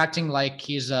he's been practicing like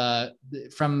he's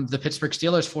from the Pittsburgh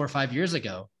Steelers 4 or 5 years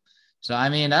ago. So I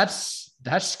mean that's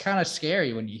kind of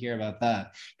scary when you hear about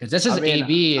that because this is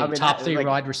AB top 3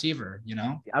 wide receiver.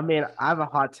 I mean, I have a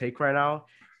hot take right now.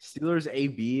 Steelers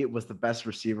AB was the best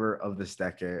receiver of this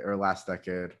decade or last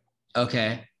decade.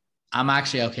 Okay, I'm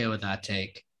actually okay with that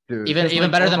take. Dude, even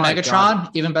better than Megatron.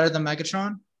 Even better than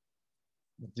Megatron.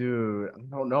 Dude,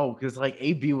 I don't know because like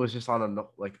AB was just on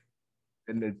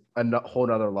a whole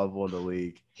nother level in the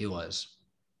league. He was.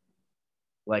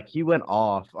 Like he went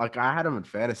off. Like I had him in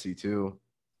fantasy too.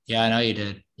 Yeah, I know you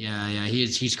did. Yeah.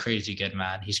 He's crazy good,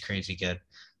 man. He's crazy good.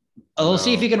 We'll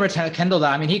see if he can rekindle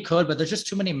that. I mean, he could, but there's just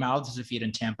too many mouths to feed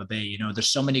in Tampa Bay. There's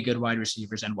so many good wide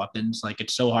receivers and weapons. Like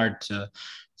it's so hard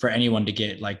for anyone to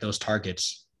get like those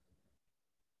targets.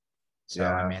 So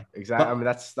yeah, I mean, exactly. I mean,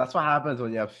 that's what happens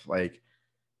when you have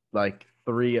like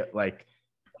 3 like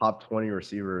top 20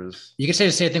 receivers. You could say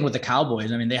the same thing with the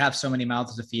Cowboys. I mean, they have so many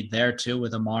mouths to feed there too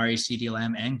with Amari, CeeDee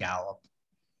Lamb, and Gallup.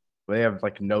 They have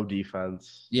like no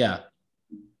defense. Yeah.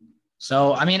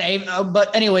 So, I mean,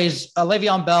 but anyways,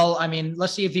 Le'Veon Bell, I mean,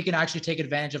 let's see if he can actually take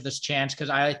advantage of this chance because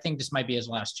I think this might be his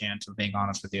last chance, of being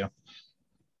honest with you.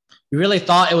 We really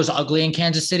thought it was ugly in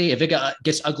Kansas City. If it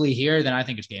gets ugly here, then I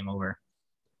think it's game over.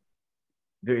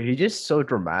 Dude, he's just so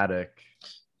dramatic.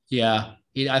 Yeah.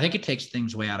 I think it takes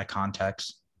things way out of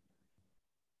context.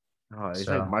 Oh, he's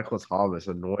like Michael Thomas,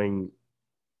 annoying.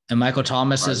 And Michael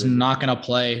Thomas is not going to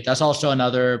play. That's also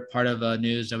another part of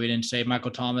news that we didn't say.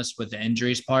 Michael Thomas with the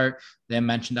injuries part, they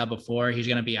mentioned that before. He's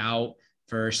going to be out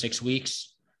for 6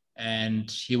 weeks, and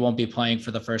he won't be playing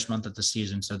for the first month of the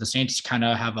season. So the Saints kind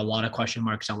of have a lot of question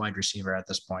marks at wide receiver at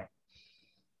this point.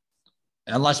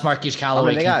 Unless Marquise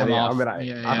Callaway can come off.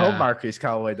 I hope Marquise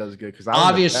Callaway does good because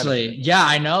obviously, yeah,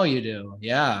 I know you do.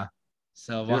 Yeah.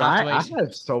 So we'll have to wait. I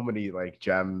have so many like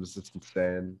gems. It's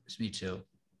insane. It's me too.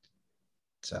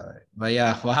 So, but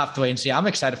yeah, we'll have to wait and see. I'm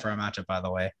excited for our matchup, by the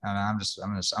way. I'm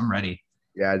ready.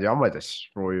 Yeah, dude, I'm gonna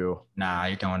destroy you. Nah,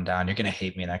 you're going down. You're gonna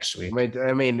hate me next week.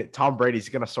 I mean, Tom Brady's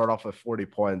gonna start off with 40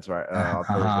 points right on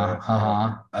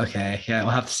Thursday. Okay, yeah,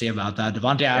 we'll have to see about that.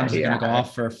 Devontae Adams is gonna go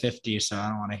off for 50, so I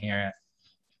don't want to hear it.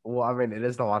 Well, I mean, it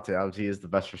is Devontae Adams. He is the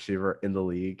best receiver in the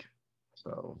league.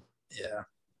 So yeah.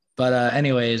 But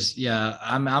anyways, yeah,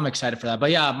 I'm excited for that. But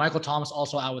yeah, Michael Thomas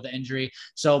also out with the injury.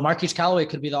 So Marquise Callaway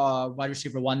could be the wide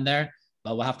receiver 1 there,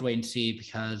 but we'll have to wait and see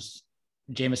because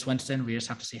Jameis Winston, we just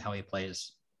have to see how he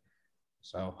plays.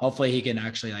 So hopefully he can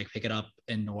actually like pick it up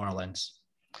in New Orleans.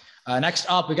 Next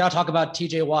up, we got to talk about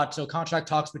TJ Watt. So contract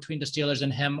talks between the Steelers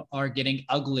and him are getting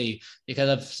ugly because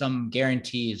of some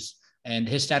guarantees. And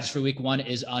his status for week 1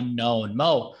 is unknown.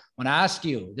 Mo, when I ask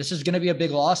you, this is going to be a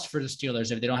big loss for the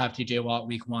Steelers if they don't have TJ Watt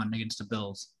week 1 against the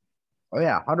Bills. Oh,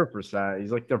 yeah, 100%.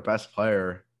 He's like their best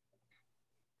player.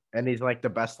 And he's like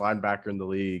the best linebacker in the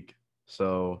league.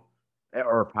 So,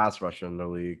 or pass rusher in the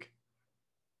league.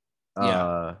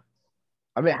 Yeah.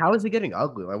 I mean, how is he getting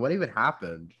ugly? Like, what even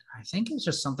happened? I think it's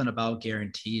just something about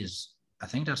guarantees. I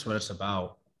think that's what it's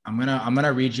about. I'm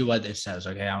gonna read you what it says.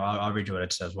 Okay, I'll read you what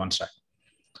it says. 1 second.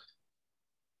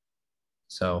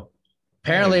 So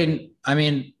apparently, I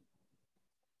mean,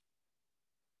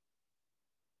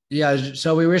 yeah.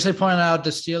 So we recently pointed out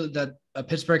that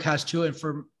Pittsburgh has 2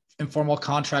 informal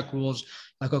contract rules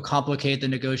that could complicate the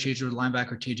negotiation with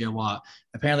linebacker TJ Watt.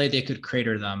 Apparently, they could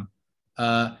crater them.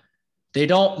 They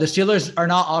don't. The Steelers are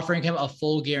not offering him a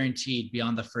full guaranteed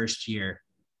beyond the first year.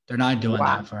 They're not doing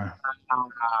that for him.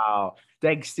 Wow.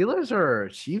 Dang, Steelers are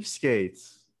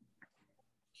cheapskates.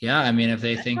 Yeah, I mean, if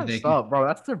they think they can, bro,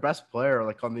 that's their best player,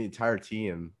 like on the entire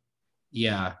team.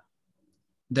 Yeah,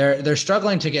 they're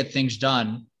struggling to get things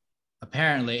done.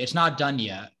 Apparently, it's not done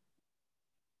yet,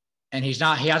 and he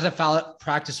hasn't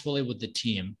practiced fully with the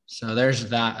team. So there's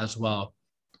that as well.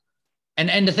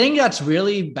 And the thing that's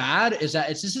really bad is that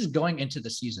this is going into the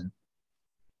season.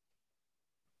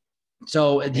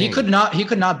 So he Dang. could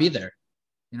not be there.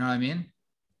 You know what I mean?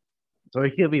 So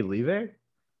he could be leaving?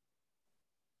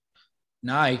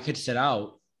 Nah, he could sit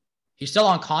out. He's still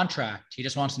on contract. He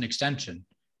just wants an extension.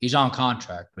 He's on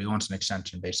contract, but he wants an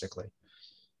extension, basically.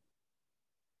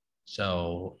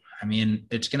 So, I mean,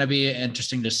 it's going to be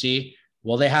interesting to see.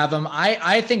 Will they have him?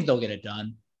 I think they'll get it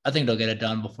done. I think they'll get it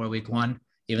done before week 1,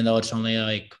 even though it's only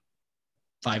like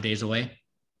 5 days away.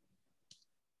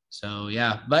 So,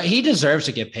 yeah. But he deserves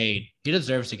to get paid. He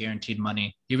deserves the guaranteed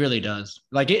money. He really does.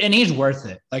 Like, and he's worth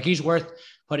it. Like, he's worth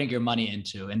putting your money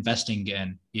into, investing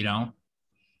in, you know?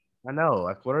 I know.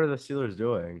 Like, what are the Steelers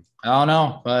doing? I don't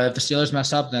know. But if the Steelers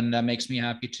mess up, then that makes me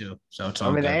happy too. So it's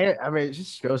all good. I mean, it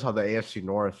just shows how the AFC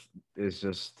North is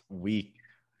just weak.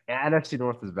 And NFC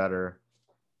North is better.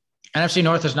 NFC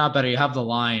North is not better. You have the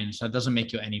Lions. That doesn't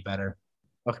make you any better.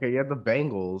 Okay, you have the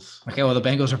Bengals. Okay, well, the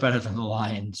Bengals are better than the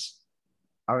Lions.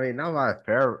 I mean, not by a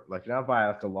fair, like not by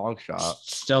like a long shot.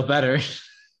 Still better.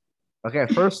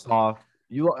 Okay, first off,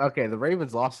 the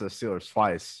Ravens lost to the Steelers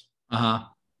twice. Uh-huh.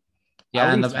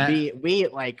 Yeah, and we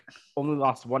like only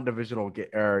lost one divisional game.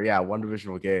 One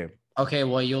divisional game. Okay,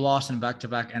 well, you lost in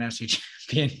back-to-back NFC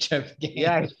Championship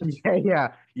games.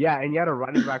 Yeah, and you had a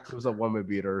running back who was a one-man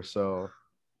beater. So,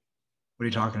 what are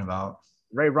you talking about?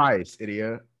 Ray Rice,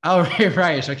 idiot. Oh, Ray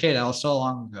Rice. Okay, that was so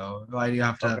long ago. Why do you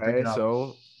have to? Okay,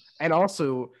 so and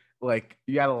also like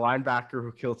you had a linebacker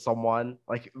who killed someone.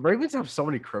 Like Ravens have so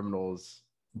many criminals.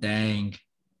 Dang,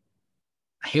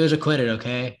 he was acquitted.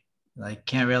 Okay, like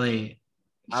can't really.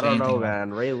 I don't know,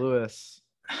 man. Ray Lewis,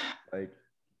 like.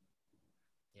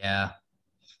 Yeah,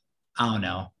 I don't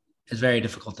know. It's very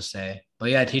difficult to say.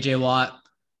 But yeah, TJ Watt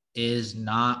he's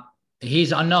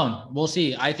unknown. We'll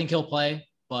see. I think he'll play,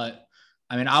 but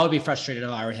I mean, I would be frustrated if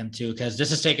I were him too, because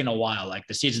this is taking a while. Like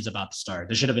the season's about to start.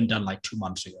 This should have been done like 2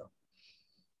 months ago.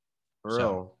 For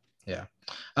real. Yeah.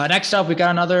 Next up, we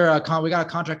got another, we got a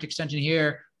contract extension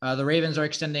here. The Ravens are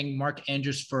extending Mark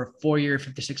Andrews for a 4-year,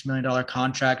 $56 million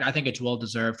contract. I think it's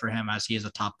well-deserved for him as he is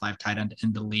a top 5 tight end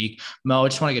in the league. Mo, I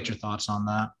just want to get your thoughts on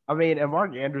that. I mean, and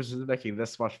Mark Andrews is making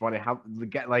this much money.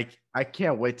 I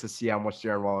can't wait to see how much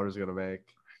Darren Waller is going to make.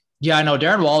 Yeah, I know.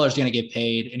 Darren Waller is going to get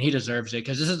paid, and he deserves it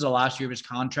because this is the last year of his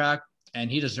contract, and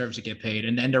he deserves to get paid.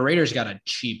 And the Raiders got a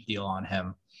cheap deal on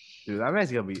him. Dude, that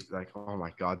man's going to be like, oh,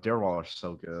 my God. Darren Waller is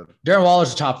so good. Darren Waller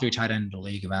is a top 3 tight end in the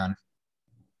league, man.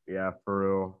 Yeah, for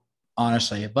real.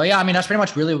 Honestly. But yeah, I mean, that's pretty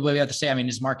much really what we have to say. I mean,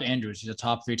 it's Mark Andrews. He's a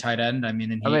top 3 tight end. I mean,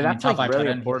 that's top like 5 really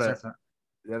tight important.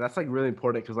 Yeah, that's like really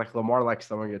important because like Lamar likes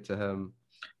throwing it to him.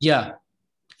 Yeah.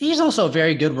 He's also a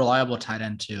very good, reliable tight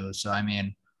end too. So, I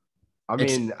mean,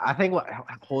 I think what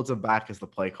holds him back is the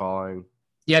play calling.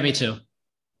 Yeah, me too.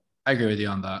 I agree with you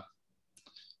on that.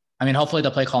 I mean, hopefully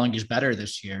the play calling is better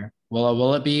this year.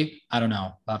 Will it be? I don't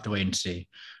know. We'll have to wait and see.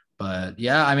 But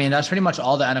yeah, I mean, that's pretty much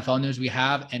all the NFL news we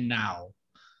have. And now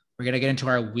we're going to get into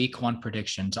our week 1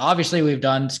 predictions. Obviously, we've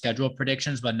done schedule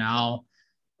predictions, but now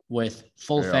with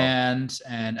full fans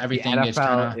and everything, the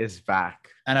NFL is back.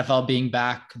 NFL being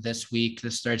back this week,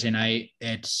 this Thursday night,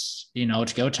 it's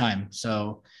go time.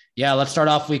 So yeah, let's start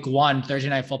off week 1, Thursday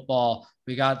night football.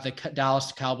 We got the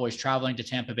Dallas Cowboys traveling to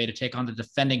Tampa Bay to take on the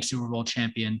defending Super Bowl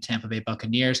champion Tampa Bay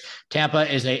Buccaneers.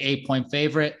 Tampa is a 8-point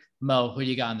favorite. Mo, who do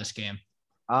you got in this game?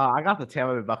 I got the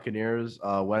Tampa Bay Buccaneers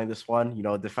winning this one,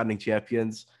 defending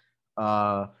champions.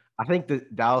 I think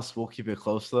that Dallas will keep it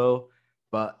close though,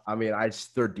 but I mean,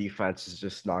 their defense is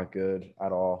just not good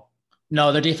at all.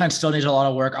 No, their defense still needs a lot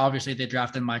of work. Obviously, they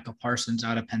drafted Michael Parsons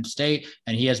out of Penn State,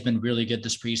 and he has been really good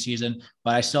this preseason.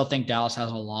 But I still think Dallas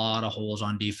has a lot of holes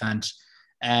on defense.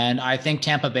 And I think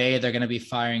Tampa Bay, they're going to be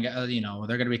firing, they're going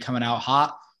to be coming out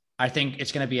hot. I think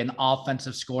it's going to be an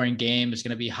offensive scoring game. It's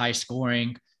going to be high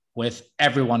scoring with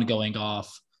everyone going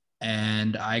off.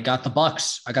 And I got the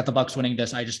Bucs. I got the Bucs winning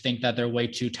this. I just think that they're way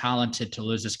too talented to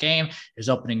lose this game. It's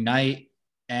opening night,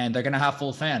 and they're going to have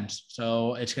full fans.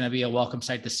 So it's going to be a welcome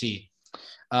sight to see.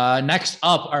 Next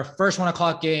up, our first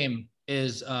 1:00 game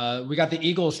is we got the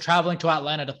Eagles traveling to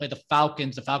Atlanta to play the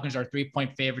Falcons. The Falcons are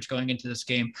 3-point favorites going into this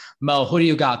game. Mo, who do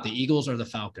you got, the Eagles or the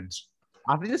Falcons?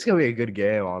 I think it's going to be a good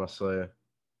game, honestly.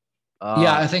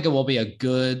 Yeah, I think it will be a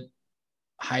good,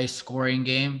 high-scoring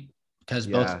game because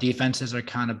both defenses are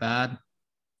kind of bad.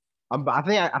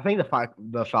 I think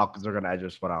the Falcons are going to edge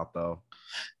this one out, though.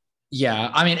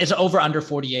 Yeah, I mean, it's over under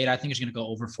 48. I think it's going to go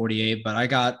over 48, but I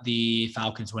got the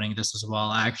Falcons winning this as well.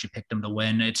 I actually picked them to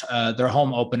win. It's their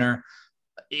home opener.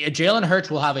 Jalen Hurts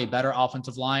will have a better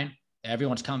offensive line.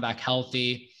 Everyone's coming back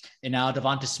healthy. And now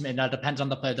Devonta Smith, now it depends on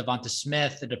the play of Devonta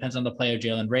Smith. It depends on the play of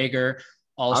Jalen Rager.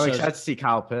 I'm Also, excited to see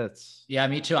Kyle Pitts. yeah,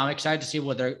 me too. I'm excited to see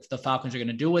what the Falcons are going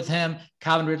to do with him.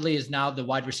 Calvin Ridley is now the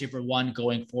wide receiver 1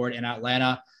 going forward in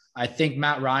Atlanta. I think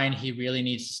Matt Ryan, he really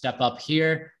needs to step up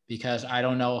here because I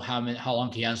don't know how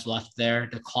long he has left there.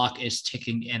 The clock is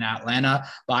ticking in Atlanta,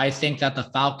 but I think that the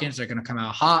Falcons are going to come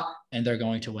out hot and they're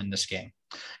going to win this game.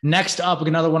 Next up,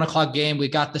 another 1:00 game. We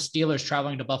got the Steelers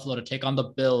traveling to Buffalo to take on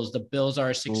the Bills. The Bills are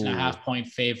a 6.5-point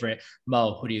favorite.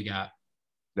 Mo, who do you got?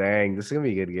 Dang, this is going to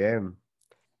be a good game.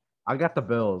 I got the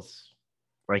Bills.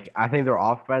 Like, I think their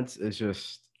offense is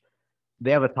just –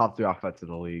 they have a top 3 offense in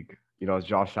the league. You know, it's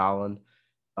Josh Allen.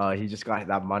 He just got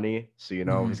that money, so, you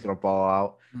know, he's going to ball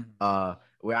out.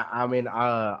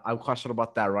 I'm questionable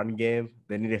about that run game.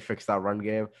 They need to fix that run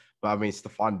game. But, I mean,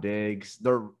 Stephon Diggs,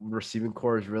 their receiving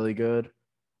core is really good.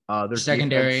 Their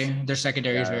secondary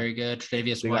is very good.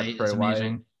 Tre'Davious White is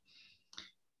amazing.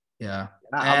 Yeah.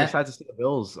 I'm excited to see the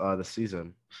Bills this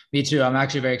season. Me too. I'm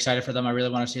actually very excited for them. I really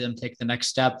want to see them take the next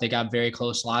step. They got very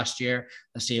close last year.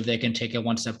 Let's see if they can take it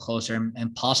one step closer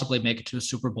and possibly make it to a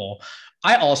Super Bowl.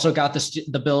 I also got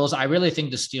the Bills. I really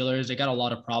think the Steelers, they got a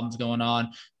lot of problems going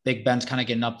on. Big Ben's kind of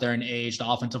getting up there in age. The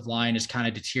offensive line is kind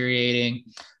of deteriorating.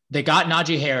 They got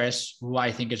Najee Harris, who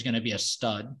I think is going to be a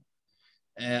stud.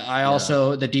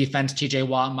 The defense, TJ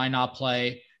Watt might not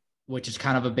play, which is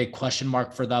kind of a big question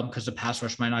mark for them because the pass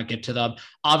rush might not get to them.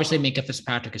 Obviously, Minkah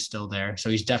Fitzpatrick is still there, so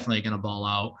he's definitely going to ball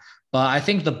out. But I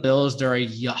think the Bills, they're a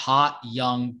hot,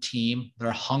 young team.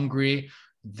 They're hungry.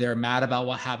 They're mad about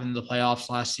what happened in the playoffs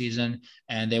last season,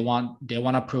 and they want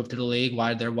to prove to the league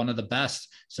why they're one of the best.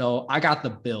 So I got the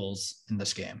Bills in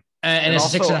this game. And it's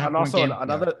also, 6.5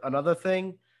 game. Another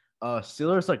thing,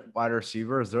 Steelers, like, wide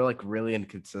receivers, they're, like, really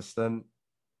inconsistent.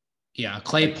 Yeah,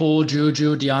 Claypool,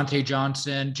 Juju, Deontay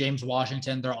Johnson, James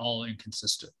Washington, they're all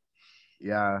inconsistent.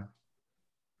 Yeah.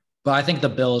 But I think the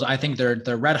Bills, I think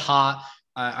they're red hot.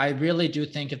 I really do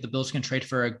think if the Bills can trade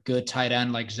for a good tight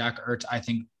end like Zach Ertz, I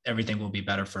think everything will be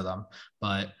better for them.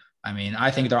 But, I mean,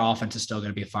 I think their offense is still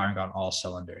going to be firing on all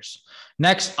cylinders.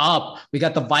 Next up, we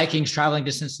got the Vikings traveling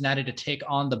to Cincinnati to take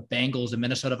on the Bengals. The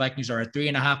Minnesota Vikings are a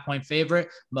 3.5-point favorite.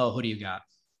 Mo, who do you got?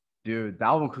 Dude,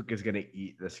 Dalvin Cook is going to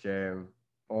eat this game.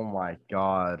 Oh, my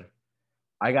God.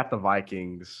 I got the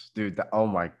Vikings. Dude, oh,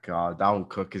 my God. Dalvin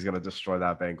Cook is going to destroy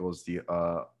that Bengals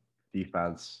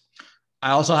defense.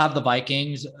 I also have the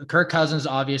Vikings. Kirk Cousins,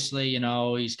 obviously, you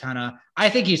know, he's not bad. I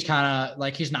think he's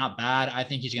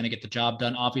going to get the job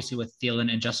done, obviously, with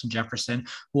Thielen and Justin Jefferson,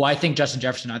 who I think he's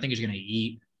going to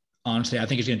eat. Honestly, I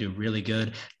think he's going to do really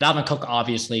good. Dalvin Cook,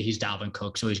 obviously, he's Dalvin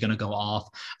Cook, so he's going to go off.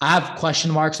 I have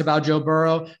question marks about Joe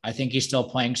Burrow. I think he's still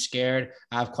playing scared.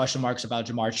 I have question marks about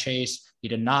Jamar Chase. He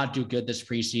did not do good this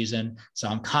preseason, so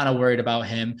I'm kind of worried about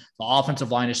him. The offensive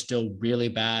line is still really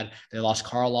bad. They lost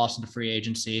Carl Lawson to free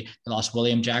agency. They lost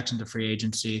William Jackson to free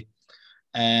agency.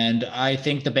 And I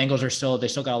think the Bengals they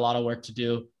still got a lot of work to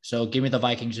do. So give me the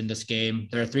Vikings in this game.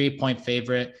 They're a 3-point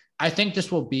favorite. I think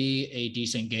this will be a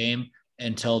decent game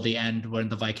until the end when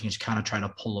the Vikings kind of try to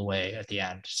pull away at the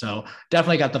end. So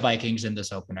definitely got the Vikings in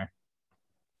this opener.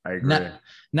 I agree.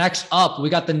 Next up, we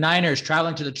got the Niners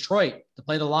traveling to Detroit to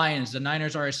play the Lions. The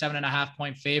Niners are a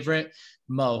 7.5-point favorite.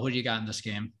 Mo, who do you got in this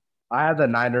game? I have the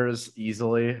Niners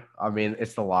easily. I mean,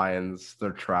 it's the Lions. They're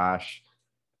trash.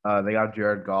 They got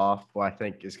Jared Goff, who I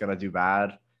think is going to do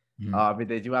bad. I mean,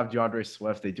 they do have DeAndre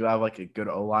Swift. They do have, like, a good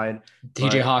O-line.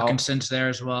 TJ Hawkinson's there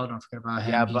as well. Don't forget about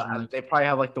him. Yeah, but they probably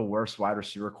have, like, the worst wide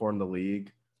receiver core in the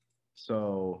league.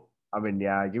 So, I mean,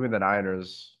 yeah, give me the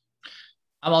Niners.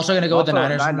 I'm also going to go with the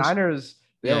Niners. Niners,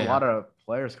 they have a lot of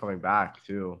players coming back,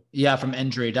 too. Yeah, from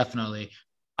injury, definitely.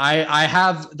 I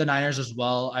have the Niners as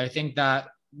well. I think that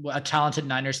a talented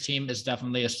Niners team is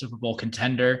definitely a Super Bowl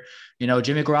contender. You know,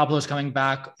 Jimmy Garoppolo is coming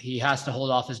back. He has to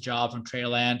hold off his job from Trey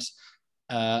Lance.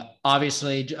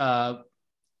 Obviously,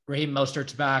 Raheem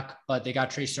Mostert's back, but they got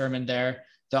Trey Sermon there.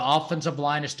 The offensive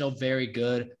line is still very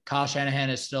good. Kyle Shanahan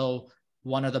is still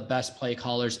one of the best play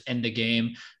callers in the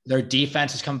game. Their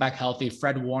defense has come back healthy.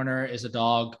 Fred Warner is a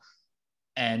dog.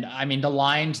 And I mean, the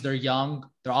Lions, they're young.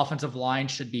 Their offensive line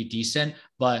should be decent,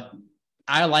 but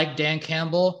I like Dan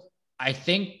Campbell. I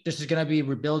think this is going to be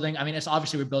rebuilding. I mean, it's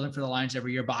obviously rebuilding for the Lions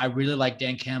every year, but I really like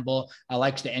Dan Campbell. I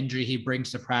like the injury he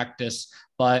brings to practice,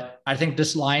 but I think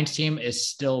this Lions team is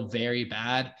still very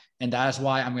bad. And that is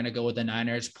why I'm going to go with the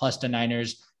Niners. Plus the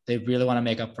Niners, they really want to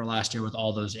make up for last year with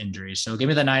all those injuries. So give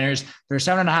me the Niners. They're a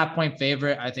 7.5-point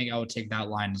favorite. I think I would take that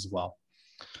line as well.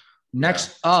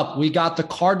 Next up, we got the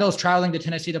Cardinals traveling to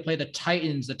Tennessee to play the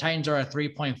Titans. The Titans are a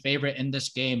 3-point favorite in this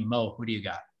game. Mo, who do you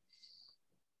got?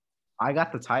 I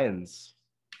got the Titans.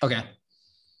 Okay.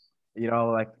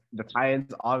 Like the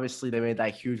Titans, obviously they made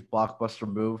that huge blockbuster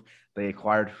move. They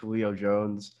acquired Julio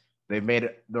Jones. They made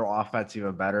their offense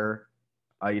even better.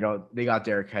 They got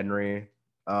Derrick Henry.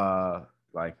 Their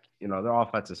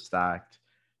offense is stacked.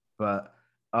 But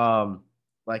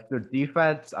like their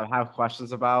defense, I have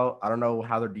questions about. I don't know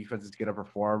how their defense is gonna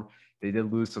perform. They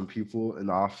did lose some people in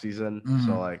the offseason.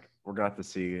 So like we're gonna have to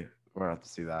see. We're gonna have to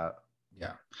see that.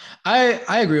 Yeah,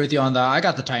 I agree with you on that. I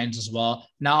got the Titans as well.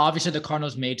 Now, obviously, the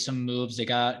Cardinals made some moves. They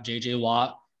got J.J.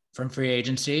 Watt from free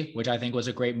agency, which I think was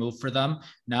a great move for them.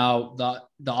 Now, the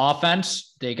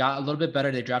offense, they got a little bit better.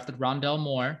 They drafted Rondell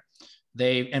Moore.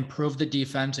 They improved the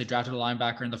defense. They drafted a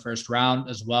linebacker in the first round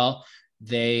as well.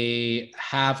 They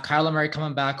have Kyler Murray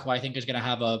coming back, who I think is going to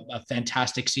have a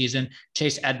fantastic season.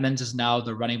 Chase Edmonds is now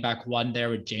the running back one there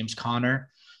with James Conner.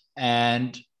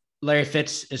 And Larry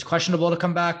Fitz is questionable to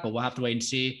come back, but we'll have to wait and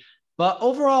see. But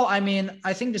overall, I mean,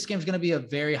 I think this game is going to be a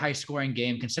very high scoring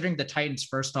game considering the Titans,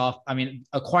 first off. I mean,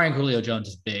 acquiring Julio Jones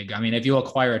is big. I mean, if you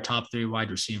acquire a top 3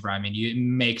 wide receiver, I mean, it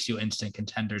makes you instant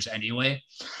contenders anyway.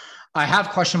 I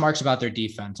have question marks about their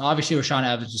defense. Obviously, Rashaan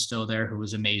Evans is still there, who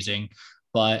was amazing,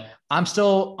 but I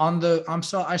still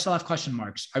have question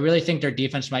marks. I really think their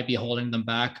defense might be holding them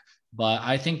back. But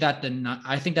I think that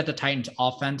the Titans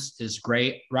offense is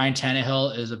great. Ryan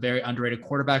Tannehill is a very underrated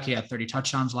quarterback. He had 30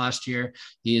 touchdowns last year.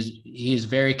 He's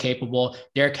very capable.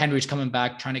 Derrick Henry's coming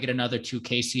back, trying to get another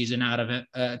 2K season out of it,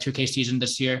 2K season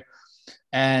this year.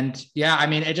 And yeah, I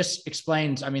mean, it just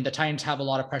explains. I mean, the Titans have a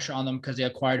lot of pressure on them because they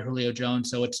acquired Julio Jones.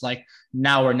 So it's like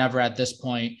now or never at this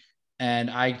point. And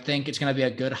I think it's going to be a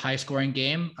good high scoring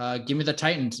game. Give me the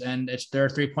Titans, and they're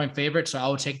a 3-point favorite. So I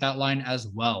would take that line as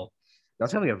well.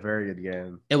 That's going to be a very good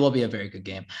game. It will be a very good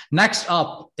game. Next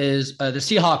up is the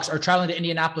Seahawks are traveling to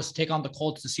Indianapolis to take on the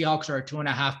Colts. The Seahawks are a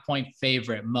 2.5-point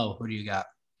favorite. Mo, who do you got?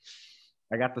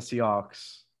 I got the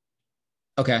Seahawks.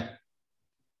 Okay.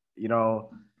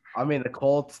 I mean, the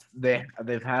Colts, they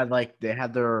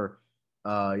had their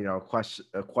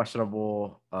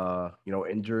questionable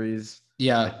injuries.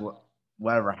 Yeah. Like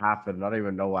whatever happened, I don't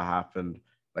even know what happened.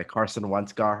 Like Carson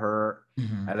Wentz got hurt,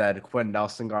 and then Quinn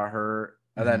Nelson got hurt.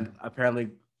 And then apparently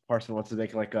Carson wants to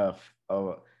make like a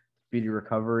speedy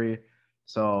recovery.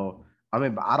 So, I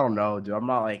mean, but I don't know, dude. I'm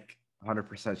not like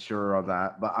 100% sure on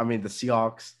that. But I mean, the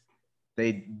Seahawks,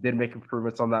 they did make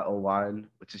improvements on that O-line,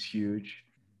 which is huge,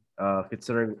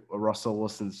 considering Russell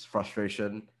Wilson's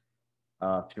frustration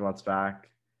a few months back.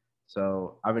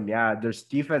 So, I mean, yeah, their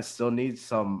defense still needs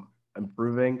some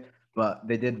improving, but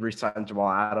they did re-sign Jamal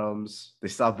Adams. They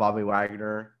still have Bobby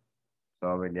Wagner.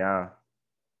 So, I mean, yeah.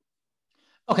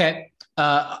 Okay.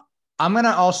 I'm going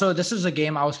to also, this is a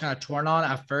game I was kind of torn on.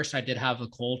 At first, I did have the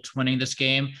Colts winning this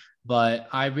game, but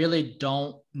I really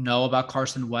don't know about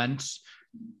Carson Wentz.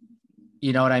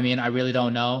 You know what I mean? I really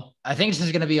don't know. I think this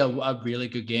is going to be a really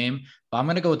good game, but I'm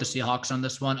going to go with the Seahawks on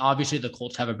this one. Obviously, the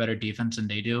Colts have a better defense than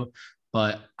they do,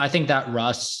 but I think that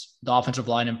Russ, the offensive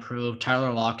line improved,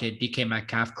 Tyler Lockett, DK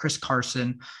Metcalf, Chris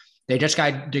Carson. They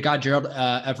got Gerald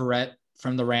Everett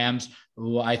from the Rams,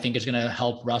 who I think is going to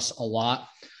help Russ a lot.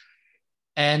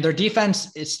 And their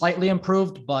defense is slightly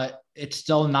improved, but it's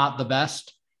still not the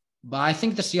best. But I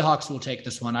think the Seahawks will take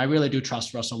this one. I really do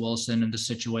trust Russell Wilson in this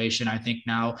situation. I think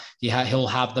now he'll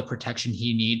have the protection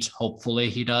he needs. Hopefully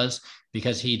he does,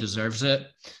 because he deserves it.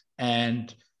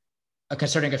 And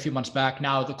considering a few months back,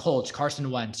 now the Colts,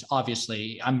 Carson Wentz,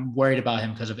 obviously, I'm worried about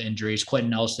him because of injuries. Quentin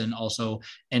Nelson, also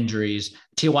injuries.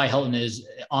 T.Y. Hilton is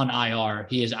on IR.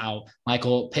 He is out.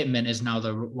 Michael Pittman is now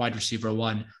the wide receiver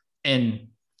one in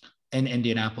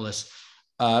Indianapolis.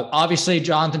 Obviously,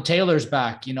 Jonathan Taylor's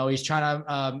back. He's trying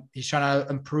to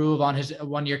improve on his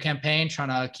 1-year campaign, trying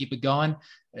to keep it going.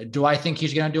 Do I think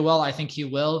he's going to do well? I think he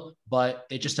will, but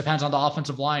it just depends on the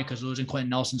offensive line because losing Quentin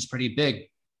Nelson is pretty big.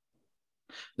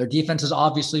 Their defense is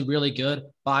obviously really good,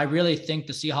 but I really think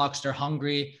the Seahawks, they're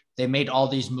hungry. They made all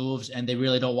these moves, and they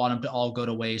really don't want them to all go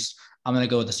to waste. I'm going to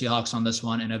go with the Seahawks on this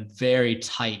one in a very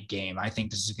tight game. I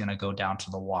think this is going to go down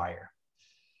to the wire.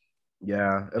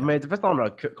 Yeah, I mean, it depends on how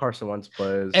Carson Wentz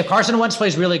plays. If Carson Wentz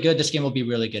plays really good, this game will be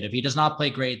really good. If he does not play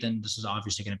great, then this is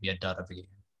obviously going to be a dud of a game.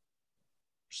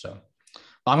 So,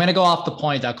 but I'm going to go off the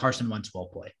point that Carson Wentz will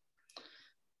play.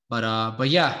 But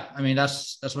yeah, I mean,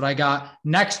 that's what I got.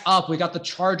 Next up, we got the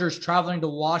Chargers traveling to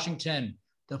Washington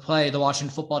to play the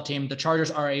Washington football team. The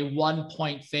Chargers are a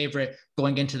 1-point favorite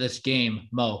going into this game.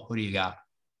 Mo, who do you got?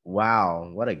 Wow,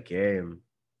 what a game.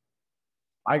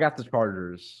 I got the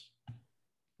Chargers.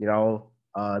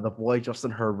 The boy Justin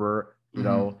Herbert,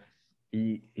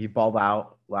 he balled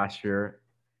out last year.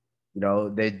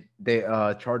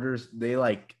 Chargers, they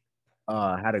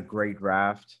had a great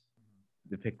draft.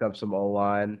 They picked up some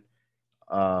O-line.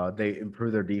 They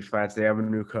improved their defense. They have a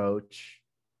new coach.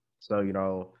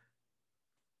 So,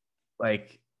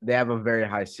 like they have a very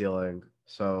high ceiling.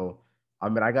 So, I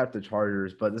mean, I got the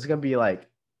Chargers, but this is gonna be like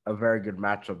a very good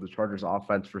matchup. The Chargers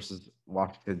offense versus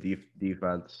Washington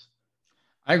defense.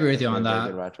 I agree with That's you gonna on be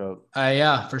a very good that. matchup.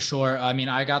 Yeah, for sure. I mean,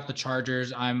 I got the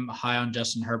Chargers. I'm high on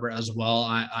Justin Herbert as well.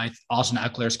 Austin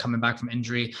Eckler is coming back from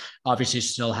injury. Obviously,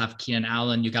 still have Keenan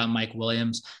Allen. You got Mike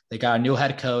Williams. They got a new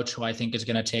head coach who I think is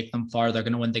going to take them far. They're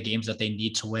going to win the games that they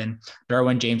need to win.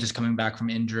 Derwin James is coming back from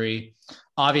injury.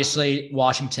 Obviously,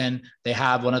 Washington, they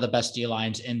have one of the best D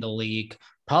lines in the league,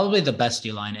 probably the best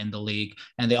D line in the league.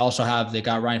 And they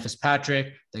got Ryan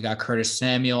Fitzpatrick. They got Curtis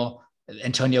Samuel.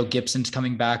 Antonio Gibson's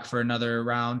coming back for another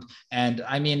round. And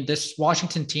I mean, this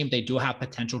Washington team, they do have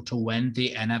potential to win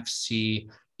the NFC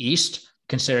East,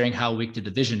 considering how weak the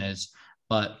division is.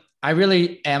 But I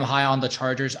really am high on the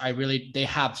Chargers. They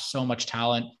have so much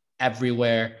talent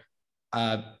everywhere.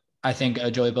 I think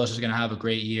Joey Bosa is going to have a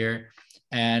great year.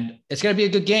 And it's going to be a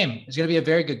good game. It's going to be a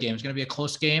very good game. It's going to be a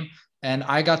close game. And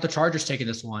I got the Chargers taking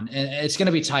this one. And it's going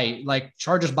to be tight. Like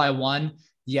Chargers by 1.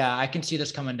 Yeah, I can see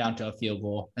this coming down to a field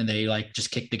goal, and they like just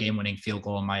kick the game-winning field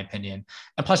goal, in my opinion.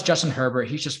 And plus, Justin Herbert,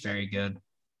 he's just very good.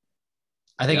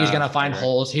 I think he's Yeah, gonna find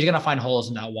holes. He's gonna find holes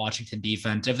in that Washington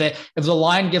defense. If the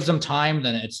line gives them time,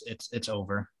 then it's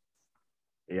over.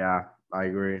 Yeah, I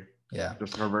agree. Yeah,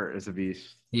 Justin Herbert is a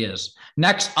beast. he is.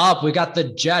 Next up, we got the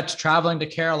Jets traveling to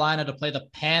Carolina to play the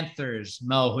Panthers.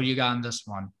 Mo, who do you got in this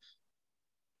one?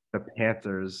 The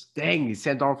Panthers. Dang,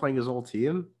 Sam Darnold playing his whole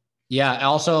team. Yeah.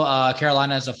 Also,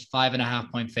 Carolina is a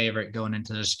 5.5-point favorite going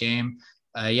into this game.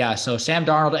 Yeah. So Sam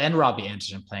Darnold and Robbie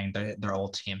Anderson playing their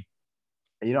old team.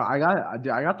 I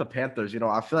got the Panthers.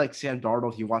 I feel like Sam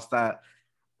Darnold. He wants that.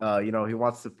 He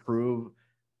wants to prove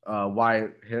why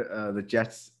the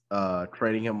Jets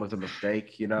trading him was a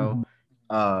mistake. Mhm.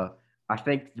 I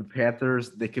think the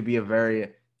Panthers, they could be a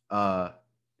very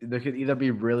they could either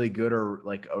be really good or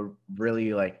like a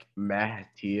really like meh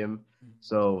team.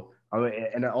 So I mean,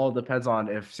 and it all depends on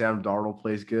if Sam Darnold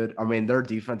plays good. I mean, their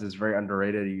defense is very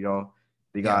underrated.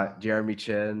 They got Jeremy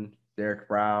Chin, Derek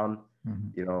Brown,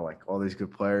 like all these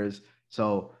good players.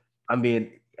 So I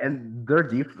mean, and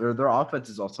their offense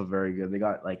is also very good. They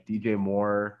got like DJ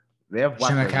Moore. They have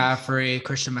Christian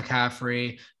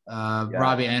McCaffrey,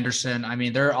 Robbie Anderson. I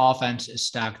mean, their offense is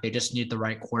stacked. They just need the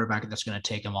right quarterback that's going to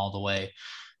take them all the way.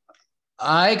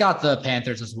 I got the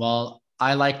Panthers as well.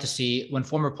 I like to see when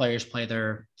former players play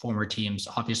their former teams.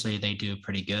 Obviously, they do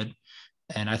pretty good.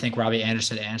 And I think Robbie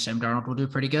Anderson and Sam Darnold will do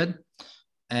pretty good.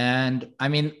 And I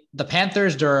mean, the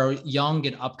Panthers, they're a young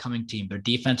and upcoming team. Their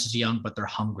defense is young, but they're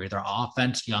hungry. Their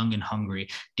offense, young and hungry.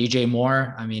 DJ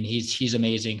Moore, I mean, he's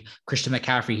amazing. Christian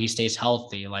McCaffrey, he stays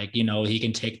healthy. Like, he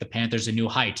can take the Panthers a new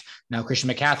height. Now, Christian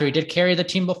McCaffrey did carry the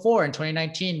team before in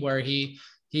 2019, where he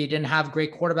didn't have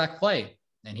great quarterback play,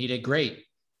 and he did great.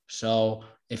 So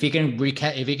if he can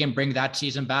bring that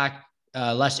season back,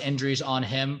 less injuries on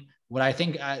him, which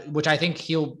I think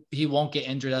he won't get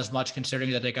injured as much,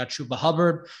 considering that they got Chuba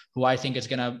Hubbard, who I think is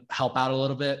going to help out a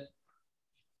little bit.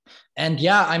 And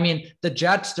yeah, I mean, the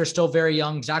Jets, they're still very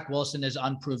young. Zach Wilson is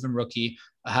unproven rookie,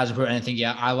 hasn't proven anything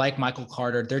yet. I like Michael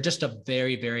Carter. They're just a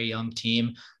very, very young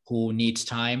team who needs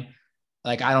time.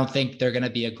 Like, I don't think they're going to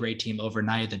be a great team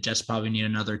overnight. The Jets probably need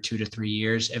another 2 to 3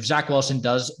 years. If Zach Wilson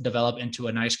does develop into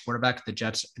a nice quarterback, the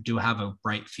Jets do have a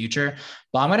bright future.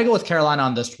 But I'm going to go with Carolina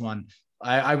on this one.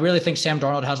 I really think Sam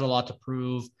Darnold has a lot to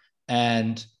prove,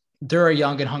 and they're a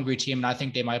young and hungry team, and I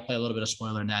think they might play a little bit of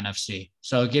spoiler in the NFC.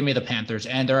 So give me the Panthers,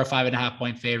 and they're a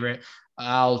 5.5-point favorite.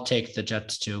 I'll take the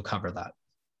Jets to cover that.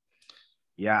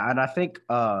 Yeah, and I think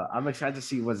I'm excited to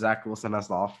see what Zach Wilson has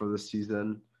to offer this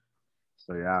season.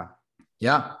 So yeah.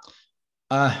 Yeah.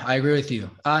 I agree with you.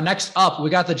 Next up, we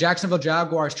got the Jacksonville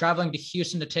Jaguars traveling to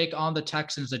Houston to take on the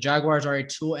Texans. The Jaguars are a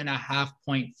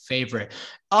 2.5-point favorite.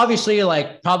 Obviously,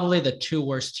 like probably the 2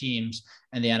 worst teams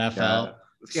in the NFL.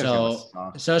 Yeah,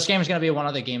 so this game is going to be one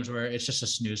of the games where it's just a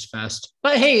snooze fest.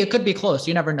 But hey, it could be close.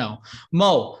 You never know.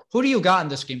 Mo, who do you got in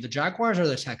this game? The Jaguars or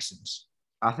the Texans?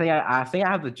 I think I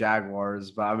have the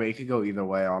Jaguars, but I mean it could go either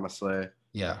way, honestly.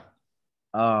 Yeah.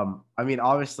 I mean,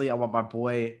 obviously, I want my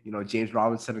boy, James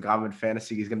Robinson, got him in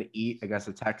fantasy. He's gonna eat against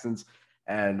the Texans,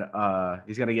 and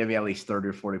he's gonna give me at least 30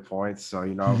 or 40 points. So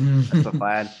that's the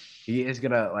plan. He is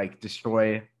gonna like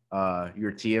destroy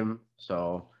your team.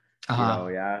 So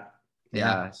yeah.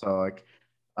 So like,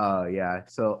 yeah.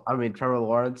 So I mean, Trevor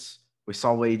Lawrence, we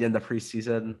saw what he did in the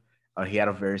preseason. He had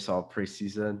a very solid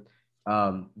preseason.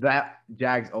 That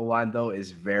Jags O-line though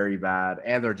is very bad,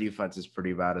 and their defense is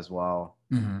pretty bad as well.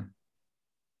 Mm-hmm.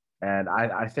 And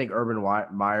I think Urban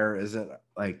Meyer isn't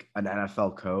like an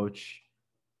NFL coach.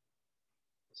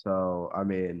 So, I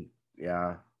mean,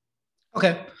 yeah.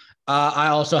 Okay. I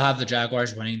also have the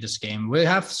Jaguars winning this game. We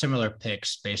have similar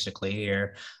picks basically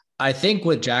here. I think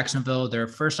with Jacksonville, they're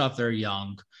first off, they're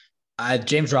young.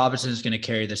 James Robinson is going to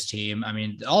carry this team. I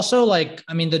mean, also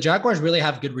the Jaguars really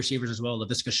have good receivers as well.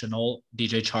 LaVisca Chenault,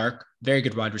 DJ Chark, very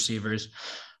good wide receivers.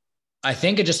 I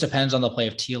think it just depends on the play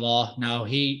of T-Law. Now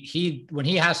he when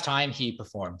he has time, he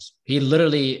performs. He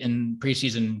literally in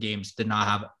preseason games did not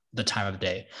have the time of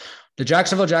day. The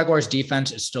Jacksonville Jaguars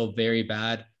defense is still very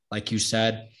bad, like you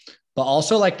said. But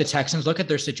also like the Texans, look at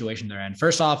their situation they're in.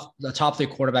 First off, the top three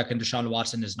quarterback in Deshaun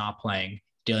Watson is not playing,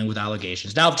 dealing with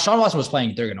allegations. Now, if Deshaun Watson was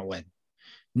playing, they're going to win.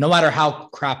 No matter how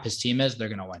crap his team is, they're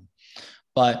going to win.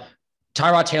 But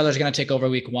Tyrod Taylor is going to take over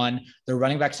week one. Their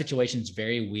running back situation is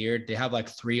very weird. They have like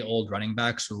three old running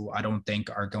backs who I don't think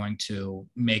are going to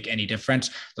make any difference.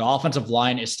 The offensive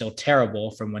line is still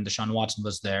terrible from when Deshaun Watson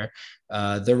was there.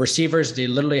 The receivers, they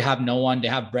literally have no one. They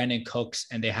have Brandon Cooks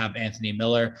and they have Anthony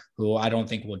Miller, who I don't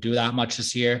think will do that much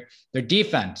this year. Their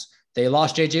defense, they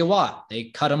lost J.J. Watt. They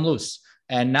cut him loose.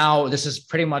 And now this is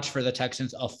pretty much for the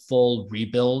Texans a full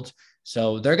rebuild.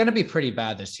 So they're going to be pretty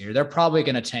bad this year. They're probably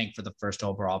going to tank for the first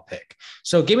overall pick.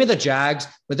 So give me the Jags,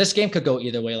 but this game could go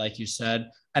either way, like you said.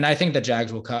 And I think the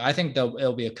Jags will cover. I think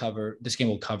it'll be a cover. This game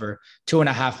will cover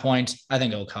 2.5 points. I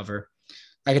think it'll cover.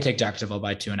 I could take Jacksonville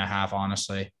by 2.5,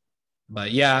 honestly.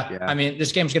 But yeah, I mean,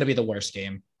 this game's going to be the worst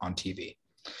game on TV.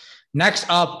 Next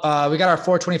up, we got our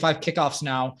 4:25 kickoffs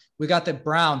now. We got the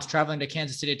Browns traveling to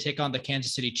Kansas City to take on the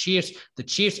Kansas City Chiefs. The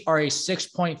Chiefs are a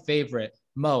 6-point favorite.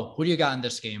 Mo, who do you got in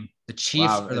this game? The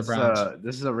Chiefs or the Browns?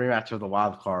 This is a rematch of the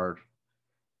wild card.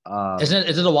 Is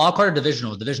it a wild card or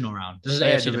divisional round? This is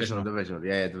AFC divisional.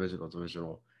 Yeah,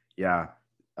 divisional. Yeah.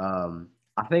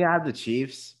 I think I have the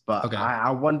Chiefs, but okay.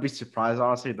 I wouldn't be surprised,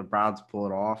 honestly, if the Browns pull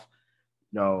it off.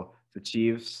 No, the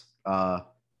Chiefs,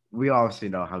 we obviously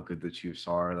know how good the Chiefs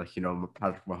are. Like,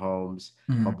 Patrick Mahomes,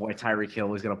 my boy Tyreek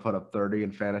Hill is going to put up 30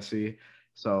 in fantasy.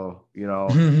 So,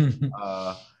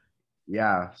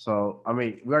 yeah. So, I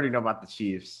mean, we already know about the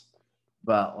Chiefs,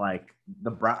 but like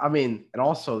and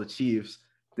also the Chiefs,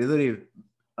 they literally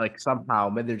like somehow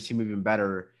made their team even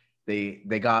better.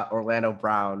 They got Orlando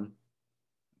Brown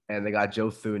and they got Joe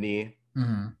Thuney.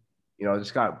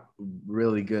 Just got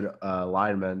really good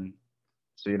linemen.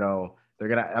 So,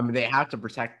 they have to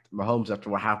protect Mahomes after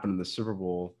what happened in the Super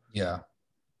Bowl. Yeah.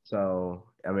 So,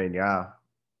 I mean, yeah.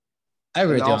 I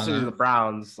agree with you. Also, the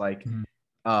Browns, like,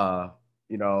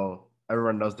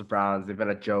 everyone knows the Browns. They've been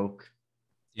a joke.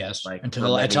 Yes. Like until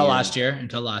last year. And,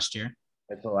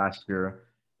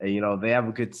 they have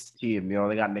a good team.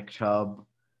 They got Nick Chubb,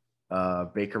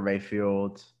 Baker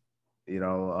Mayfield.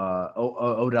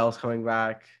 Odell's coming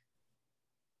back.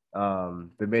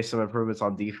 They made some improvements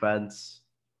on defense.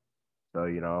 So,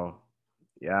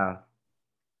 yeah.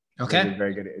 Okay. It's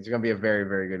very good. It's going to be a very,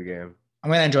 very good game. I'm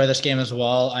going to enjoy this game as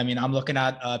well. I mean, I'm looking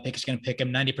at picks going to pick him.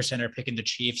 90% are picking the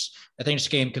Chiefs. I think this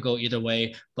game could go either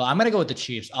way, but I'm going to go with the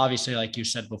Chiefs. Obviously, like you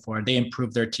said before, they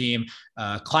improved their team.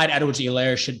 Clyde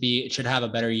Edwards-Helaire should have a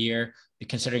better year,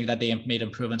 considering that they made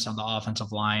improvements on the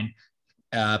offensive line.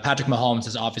 Patrick Mahomes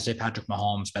is obviously Patrick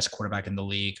Mahomes, best quarterback in the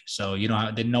league. So,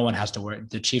 no one has to worry.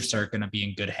 The Chiefs are going to be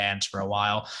in good hands for a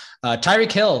while.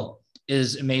 Tyreek Hill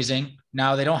is amazing.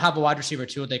 Now they don't have a wide receiver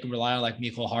too. They can rely on like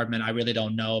Mecole Hardman. I really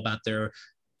don't know about their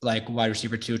like wide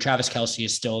receiver too. Travis Kelce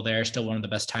is still there, still one of the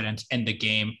best tight ends in the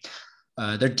game.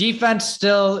 Their defense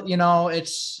still,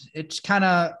 it's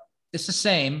the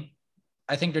same.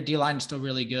 I think their D-line is still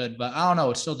really good, but I don't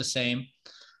know. It's still the same.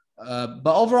 But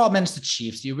overall, man, it's the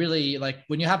Chiefs. You really like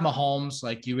when you have Mahomes,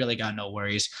 like you really got no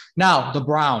worries. Now the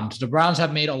Browns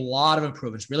have made a lot of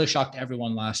improvements. Really shocked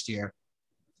everyone last year.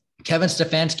 Kevin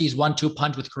Stefanski's 1-2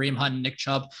 punch with Kareem Hunt and Nick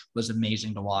Chubb was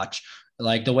amazing to watch.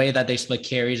 Like the way that they split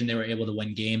carries and they were able to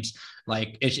win games,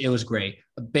 like it was great.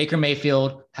 Baker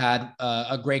Mayfield had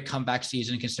a great comeback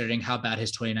season considering how bad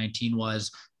his 2019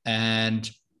 was. And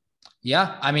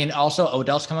yeah, I mean, also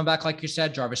Odell's coming back, like you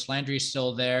said. Jarvis Landry is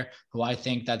still there, who I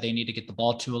think that they need to get the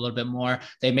ball to a little bit more.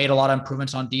 They made a lot of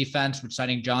improvements on defense with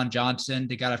signing John Johnson.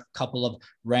 They got a couple of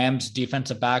Rams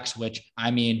defensive backs, which,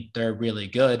 I mean, they're really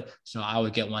good. So I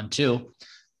would get one too.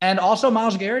 And also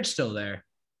Myles Garrett's still there.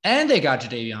 And they got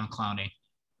Jadeveon Clowney.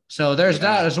 So there's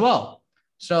that as well.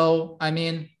 So, I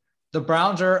mean, the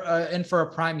Browns are in for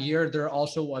a prime year. They're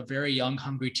also a very young,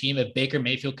 hungry team. If Baker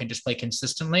Mayfield can just play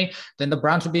consistently, then the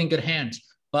Browns will be in good hands.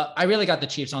 But I really got the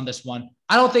Chiefs on this one.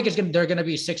 I don't think they're going to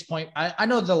be 6 point. I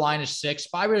know the line is 6,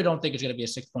 but I really don't think it's going to be a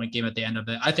 6-point game at the end of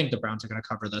it. I think the Browns are going to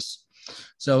cover this.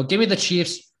 So give me the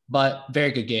Chiefs, but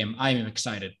very good game. I am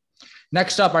excited.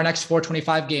 Next up, our next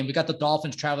 425 game, we got the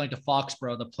Dolphins traveling to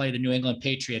Foxborough to play the New England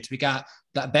Patriots. We got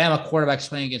the Bama quarterbacks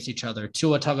playing against each other.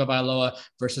 Tua Tagovailoa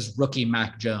versus rookie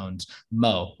Mac Jones.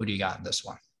 Mo, what do you got in this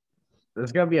one? This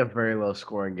is gonna be a very low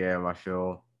scoring game. I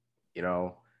feel, you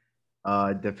know,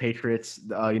 the Patriots,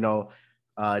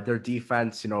 their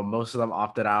defense, most of them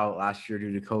opted out last year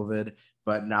due to COVID,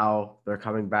 but now they're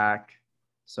coming back.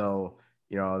 So,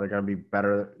 they're going to be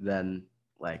better than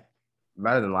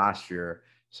last year.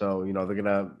 So, they're going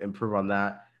to improve on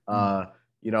that.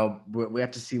 We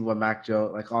have to see what Mac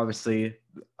Jones, like, obviously,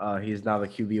 he's now the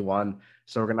QB1.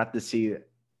 So we're going to have to see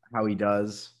how he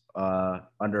does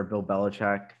under Bill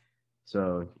Belichick.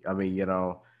 So, I mean,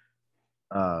 the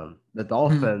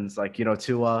Dolphins,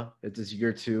 Tua, it's his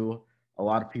year 2. A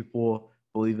lot of people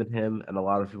believe in him and a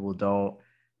lot of people don't.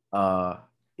 I'm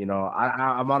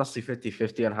honestly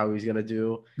 50-50 on how he's going to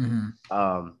do.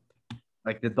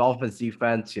 Like the Dolphins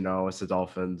defense, it's the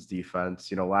Dolphins defense.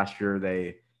 Last year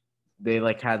they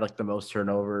had the most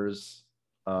turnovers.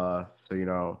 It's going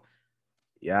to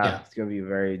be a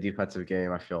very defensive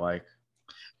game, I feel like.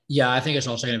 Yeah, I think it's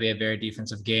also going to be a very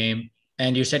defensive game.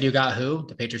 And you said you got who?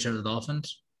 The Patriots or the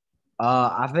Dolphins?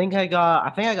 I think I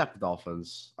got the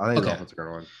Dolphins. I think the Dolphins are going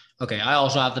to win. Okay, I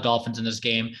also have the Dolphins in this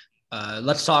game.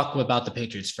 Let's talk about the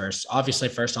Patriots first. Obviously,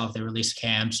 first off, they released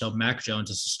Cam, so Mac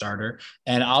Jones is the starter.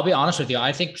 And I'll be honest with you,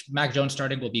 I think Mac Jones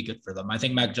starting will be good for them. I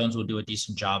think Mac Jones will do a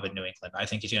decent job in New England. I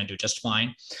think he's going to do just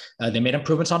fine. They made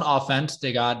improvements on offense.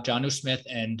 They got Jonnu Smith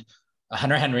and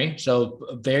Hunter Henry,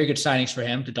 so very good signings for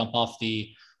him to dump off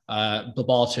the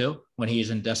ball to when he's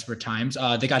in desperate times.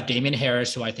 They got Damian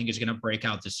Harris, who I think is going to break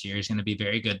out this year. He's going to be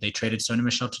very good. They traded Sony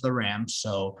Michel to the Rams,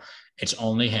 so it's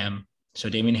only him. So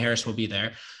Damian Harris will be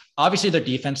there. Obviously, their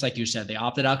defense, like you said, they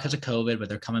opted out because of COVID, but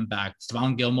they're coming back.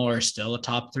 Stephon Gilmore is still a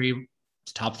top three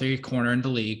corner in the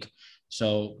league.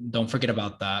 So don't forget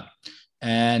about that.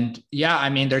 And yeah, I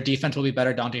mean, their defense will be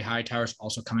better. Dante Hightower is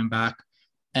also coming back.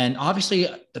 And obviously,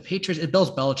 the Patriots, it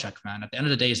Bill's Belichick, man. At the end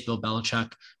of the day, it's Bill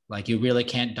Belichick. Like, you really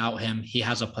can't doubt him. He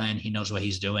has a plan. He knows what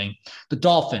he's doing. The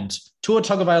Dolphins, Tua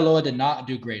Tagovailoa did not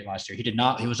do great last year.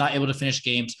 He was not able to finish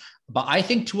games. But I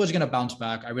think Tua's going to bounce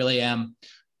back. I really am.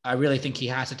 I really think he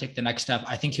has to take the next step.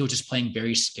 I think he was just playing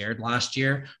very scared last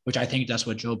year, which I think that's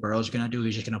what Joe Burrow is going to do.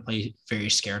 He's just going to play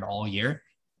very scared all year.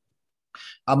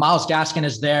 Myles Gaskin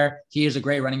is there. He is a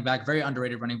great running back, very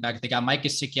underrated running back. They got Mike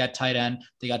Gesicki at tight end.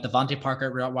 They got Devontae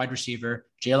Parker at wide receiver.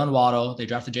 Jalen Waddle. They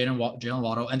drafted Jalen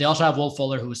Waddle. And they also have Will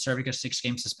Fuller, who is serving a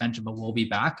 6-game suspension, but will be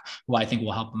back, who I think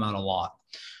will help them out a lot.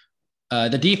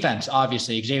 The defense,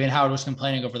 obviously, Xavier Howard was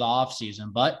complaining over the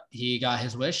offseason, but he got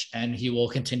his wish and he will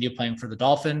continue playing for the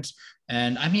Dolphins.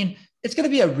 And I mean, it's going to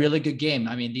be a really good game.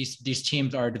 I mean, these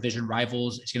teams are division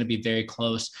rivals. It's going to be very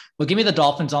close. But give me the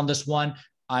Dolphins on this one.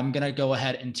 I'm going to go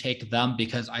ahead and take them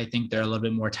because I think they're a little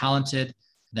bit more talented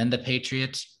than the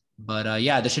Patriots. But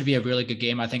yeah, this should be a really good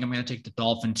game. I think I'm going to take the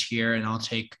Dolphins here, and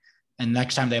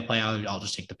next time they play, I'll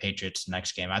just take the Patriots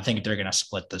next game. I think they're going to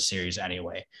split the series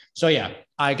anyway. So yeah,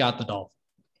 I got the Dolphins.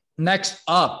 Next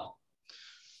up,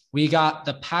 we got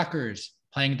the Packers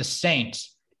playing the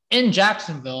Saints in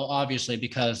Jacksonville, obviously,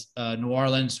 because New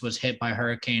Orleans was hit by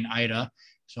Hurricane Ida.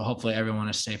 So hopefully everyone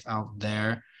is safe out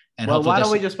there. And well, why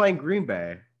don't we just play in Green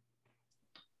Bay?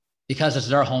 Because it's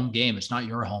their home game. It's not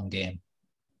your home game.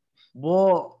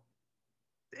 Well,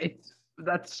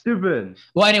 that's stupid.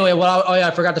 Well, anyway, I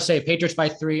forgot to say, Patriots by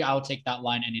 3. I'll take that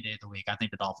line any day of the week. I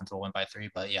think the Dolphins will win by 3,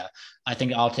 but yeah, I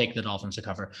think I'll take the Dolphins to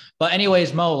cover. But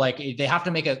anyways, Mo, they have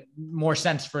to make it more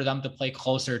sense for them to play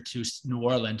closer to New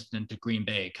Orleans than to Green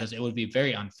Bay because it would be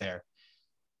very unfair.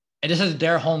 And this is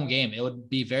their home game. It would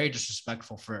be very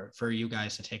disrespectful for you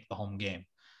guys to take the home game.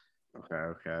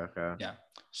 Okay. Yeah.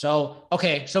 So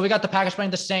we got the Packers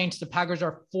playing the Saints. The Packers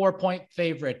are 4-point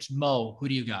favorites. Mo, who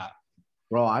do you got?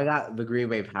 Bro, I got the Green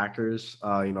Bay Packers.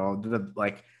 My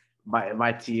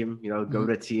team. Go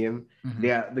to team. Mm-hmm.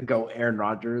 Yeah, the go Aaron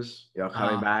Rodgers.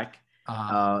 Coming back.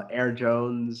 Aaron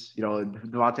Jones.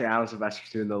 Devontae Adams, the best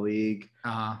receiver in the league.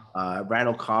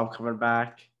 Randall Cobb coming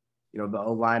back. The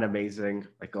O line amazing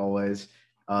like always.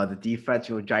 The defense.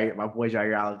 My boy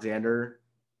Jair Alexander.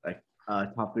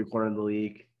 Top 3 corner in the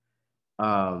league,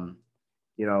 and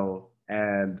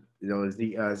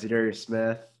Zadarius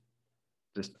Smith,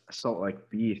 just so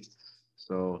beasts.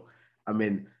 So I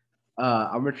mean,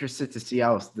 I'm interested to see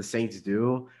how the Saints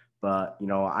do, but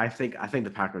I think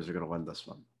the Packers are going to win this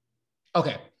one.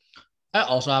 Okay. I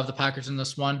also have the Packers in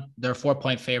this one. They're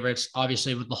 4-point favorites.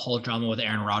 Obviously, with the whole drama with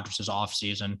Aaron Rodgers'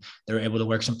 offseason, they were able to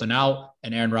work something out,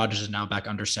 and Aaron Rodgers is now back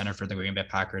under center for the Green Bay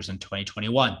Packers in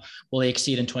 2021. Will he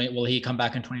come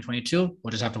back in 2022?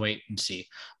 We'll just have to wait and see.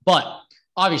 But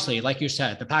obviously, like you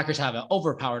said, the Packers have an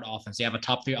overpowered offense. They have a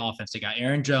top 3 offense. They got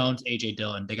Aaron Jones, AJ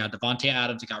Dillon. They got Devontae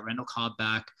Adams. They got Randall Cobb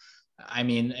back. I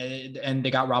mean, and they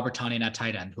got Robert Tonyan at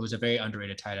tight end, who is a very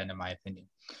underrated tight end in my opinion.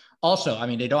 Also, I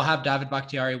mean, they don't have David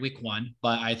Bakhtiari week 1,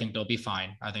 but I think they'll be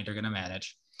fine. I think they're going to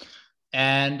manage.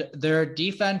 And their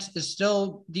defense is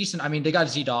still decent. I mean, they got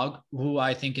Z-Dog, who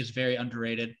I think is very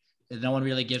underrated. No one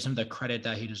really gives him the credit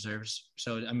that he deserves.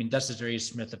 So, I mean, Darius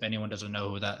Smith, if anyone doesn't know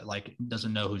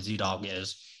who Z-Dog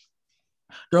is.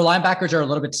 Their linebackers are a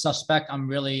little bit suspect. I'm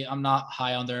not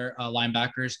high on their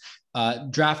linebackers.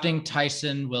 Drafting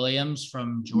Tyson Williams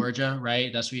from Georgia,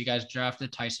 right? That's who you guys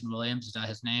drafted. Tyson Williams, is that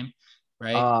his name?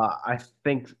 Right? I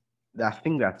think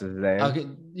that's his name. Okay,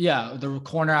 yeah, the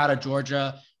corner out of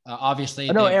Georgia. Obviously,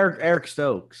 no, Eric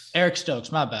Stokes. Eric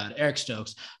Stokes, my bad. Eric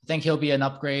Stokes. I think he'll be an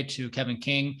upgrade to Kevin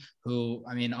King, who,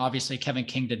 I mean, obviously Kevin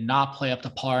King did not play up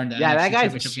to par in the NFC that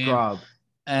guy's a scrub. Game.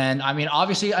 And I mean,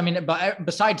 obviously, I mean, but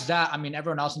besides that, I mean,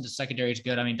 everyone else in the secondary is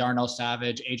good. I mean, Darnell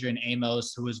Savage, Adrian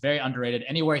Amos, who is very underrated.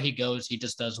 Anywhere he goes, he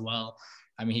just does well.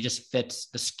 I mean, he just fits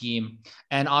the scheme.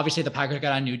 And obviously, the Packers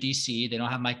got a new DC. They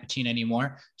don't have Mike Patine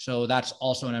anymore. So that's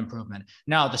also an improvement.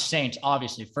 Now, the Saints,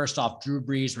 obviously, first off, Drew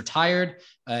Brees retired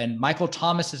and Michael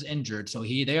Thomas is injured. So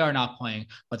they are not playing,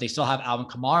 but they still have Alvin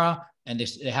Kamara and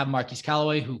they have Marquise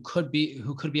Callaway, who could be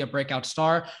a breakout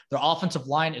star. Their offensive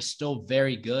line is still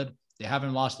very good. They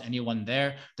haven't lost anyone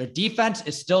there. Their defense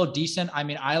is still decent. I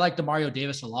mean, I like DeMario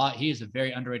Davis a lot. He is a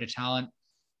very underrated talent.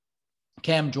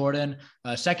 Cam Jordan,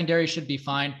 secondary should be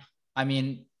fine. I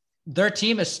mean, their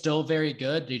team is still very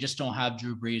good. They just don't have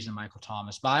Drew Brees and Michael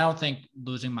Thomas. But I don't think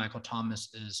losing Michael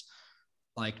Thomas is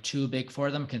like too big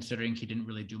for them, considering he didn't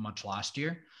really do much last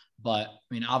year. But I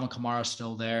mean, Alvin Kamara is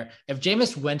still there. If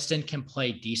Jameis Winston can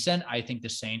play decent, I think the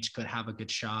Saints could have a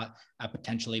good shot at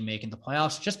potentially making the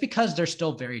playoffs, just because they're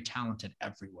still very talented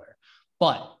everywhere.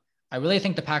 But I really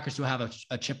think the Packers do have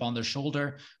a chip on their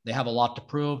shoulder. They have a lot to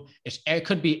prove. It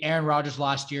could be Aaron Rodgers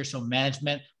last year, so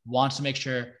management wants to make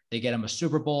sure they get him a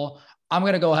Super Bowl. I'm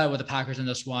going to go ahead with the Packers in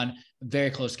this one. Very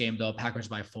close game, though. Packers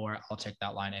by 4. I'll take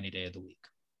that line any day of the week.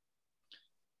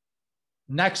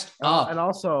 Next up. And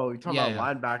also, you're talking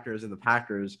about linebackers and the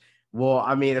Packers. Well,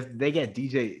 I mean, if they get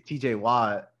TJ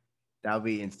Watt, that would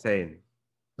be insane.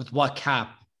 With what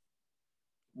cap?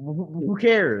 Who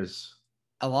cares?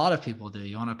 A lot of people do.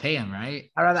 You want to pay him,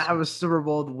 right? I'd rather have a Super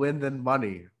Bowl win than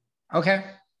money. Okay.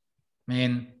 I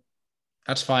mean,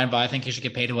 that's fine, but I think he should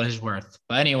get paid what he's worth.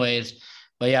 But anyways,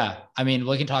 yeah, I mean,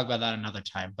 we can talk about that another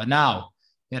time. But now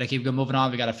we got to keep moving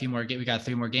on. We got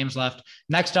 3 more games left.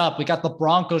 Next up, we got the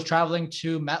Broncos traveling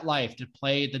to MetLife to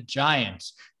play the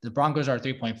Giants. The Broncos are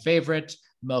 3-point favorites.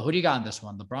 Mo, who do you got in this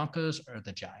one? The Broncos or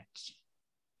the Giants?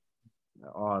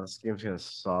 Oh, this game's gonna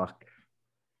suck.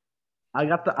 I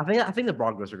think the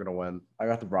Broncos are gonna win. I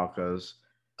got the Broncos.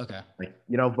 Okay.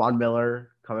 Von Miller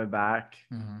coming back.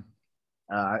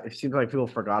 Mm-hmm. It seems like people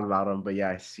forgot about him, but yeah,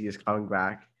 I see he's coming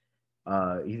back.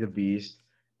 He's a beast.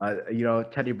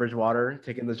 Teddy Bridgewater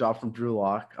taking the job from Drew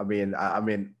Lock. I mean,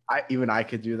 I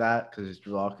could do that because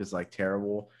Drew Lock is like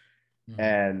terrible. Mm-hmm.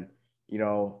 And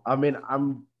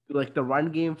I'm like the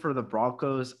run game for the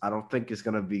Broncos. I don't think is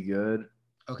gonna be good.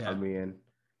 Okay. I mean,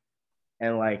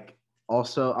 and like.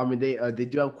 Also, I mean, they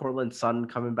do have Cortland Sutton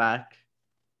coming back.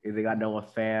 They got Noah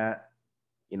Fant.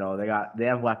 They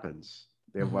have weapons.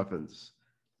 They have weapons.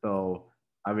 So,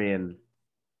 I mean,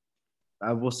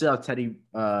 we'll see how Teddy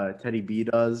B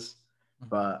does.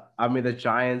 But I mean, the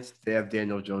Giants, they have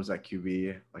Daniel Jones at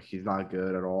QB. Like, he's not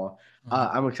good at all.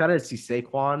 I'm excited to see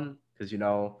Saquon because he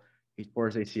tore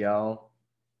his ACL.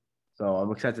 So I'm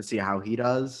excited to see how he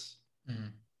does.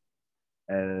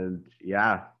 And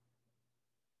yeah.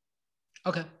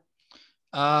 Okay.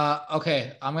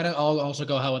 Okay. I'll also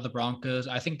go ahead with the Broncos.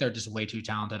 I think they're just way too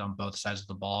talented on both sides of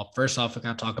the ball. First off, we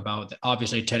got to talk about,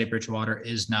 obviously, Teddy Bridgewater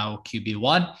is now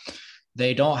QB1.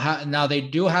 They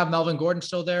do have Melvin Gordon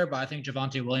still there, but I think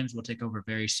Javonte Williams will take over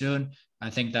very soon. I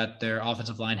think that their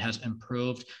offensive line has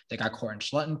improved. They got Cortland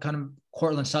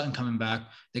Sutton coming back.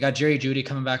 They got Jerry Jeudy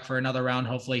coming back for another round.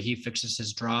 Hopefully he fixes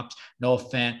his drops. Noah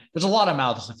Fant. There's a lot of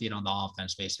mouths to feed on the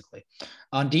offense, basically.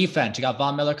 On defense, you got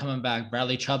Von Miller coming back.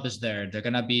 Bradley Chubb is there. They're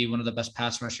going to be one of the best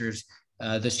pass rushers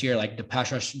this year, like the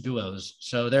pass rush duos.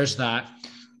 So there's that.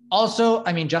 Also,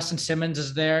 I mean, Justin Simmons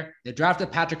is there. They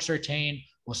drafted Patrick Surtain.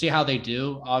 We'll see how they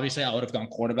do. Obviously, I would have gone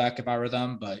quarterback if I were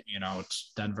them, but,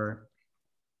 it's Denver.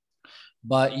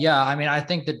 But, yeah, I mean, I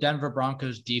think the Denver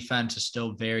Broncos defense is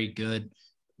still very good.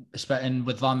 And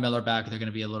with Von Miller back, they're going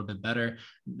to be a little bit better.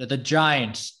 The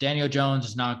Giants, Daniel Jones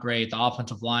is not great. The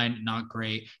offensive line, not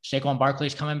great. Saquon Barkley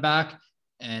is coming back,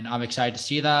 and I'm excited to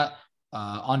see that.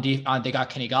 They got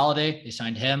Kenny Galladay. They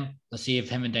signed him. Let's see if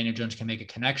him and Daniel Jones can make a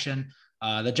connection.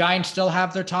 The Giants still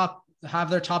have their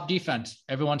top defense.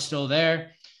 Everyone's still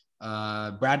there.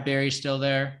 Bradbury's still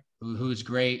there, who's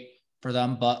great for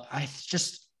them. But I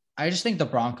just think the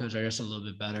Broncos are just a little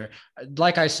bit better.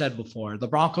 Like I said before, the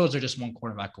Broncos are just one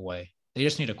quarterback away. They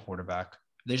just need a quarterback.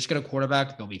 They just get a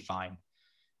quarterback, they'll be fine.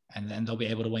 And then they'll be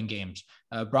able to win games.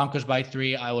 Broncos by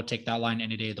 3. I will take that line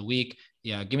any day of the week.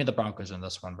 Yeah, give me the Broncos in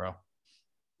this one, bro.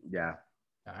 Yeah.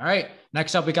 All right.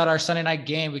 Next up, we got our Sunday night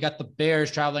game. We got the Bears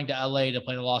traveling to LA to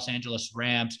play the Los Angeles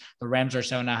Rams. The Rams are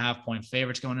 7.5-point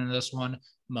favorites going into this one.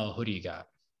 Mo, who do you got?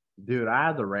 Dude, I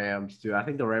have the Rams too. I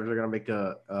think the Rams are gonna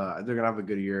they're gonna have a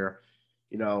good year.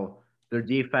 You know, their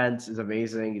defense is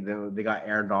amazing. They got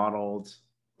Aaron Donald,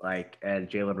 and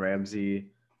Jalen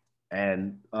Ramsey,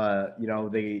 and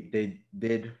they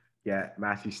did get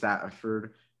Matthew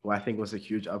Stafford, who I think was a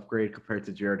huge upgrade compared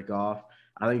to Jared Goff.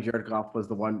 I think Jared Goff was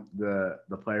the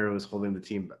player who was holding the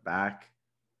team back.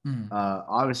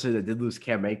 Obviously, they did lose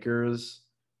Cam Akers.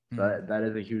 That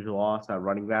is a huge loss at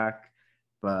running back.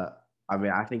 But, I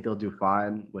mean, I think they'll do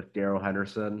fine with Darrell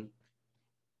Henderson.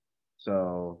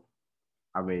 So,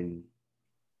 I mean,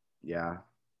 yeah.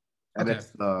 And Okay.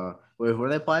 it's who are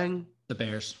they playing? The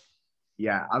Bears.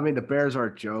 Yeah, I mean, the Bears are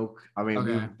a joke. I mean,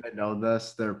 Okay. we've been known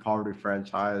this. They're a poverty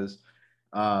franchise.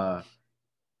 I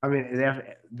mean, they have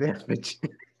they have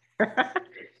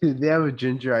a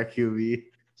ginger at QB.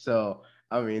 So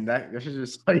I mean that should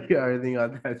just tell you everything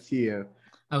on that team.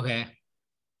 Okay.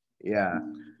 Yeah.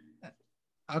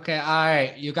 Okay. All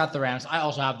right. You got the Rams. I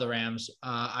also have the Rams.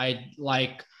 I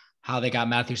like how they got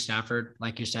Matthew Stafford.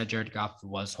 Like you said, Jared Goff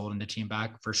was holding the team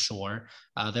back for sure.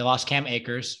 They lost Cam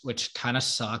Akers, which kind of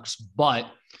sucks, but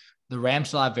the Rams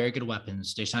still have very good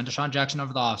weapons. They signed Deshaun Jackson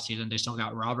over the offseason. They still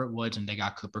got Robert Woods and they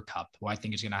got Cooper Kupp, who I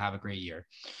think is going to have a great year.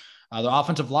 Their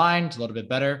offensive line is a little bit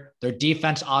better. Their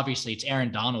defense, obviously, it's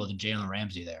Aaron Donald and Jalen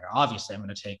Ramsey there. Obviously, I'm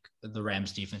going to take the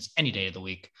Rams defense any day of the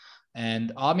week.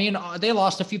 And I mean, they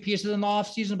lost a few pieces in the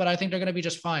offseason, but I think they're going to be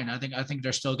just fine. I think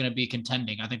they're still going to be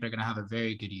contending. I think they're going to have a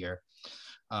very good year.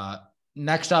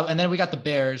 Next up, and then we got the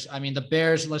Bears. I mean, the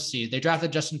Bears, let's see. They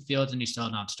drafted Justin Fields and he's still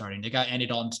not starting. They got Andy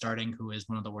Dalton starting, who is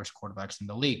one of the worst quarterbacks in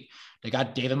the league. They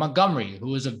got David Montgomery,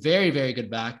 who is a very, very good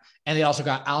back. And they also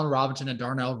got Allen Robinson and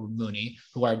Darnell Mooney,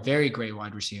 who are very great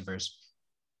wide receivers.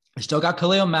 They still got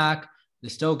Khalil Mack. They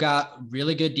still got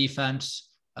really good defense.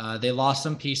 They lost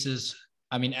some pieces.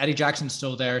 I mean, Eddie Jackson's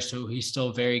still there, so he's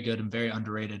still very good and very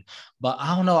underrated. But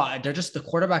I don't know. The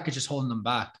quarterback is just holding them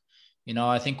back. You know,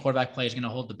 I think quarterback play is going to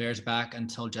hold the Bears back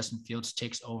until Justin Fields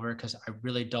takes over because I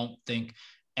really don't think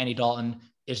Andy Dalton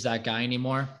is that guy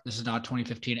anymore. This is not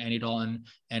 2015 Andy Dalton.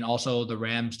 And also the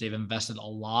Rams, they've invested a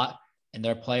lot in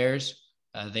their players.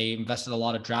 They invested a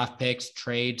lot of draft picks,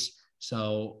 trades.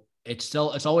 So it's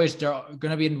always, they're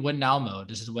going to be in win now mode.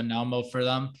 This is win now mode for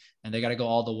them, and they got to go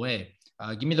all the way.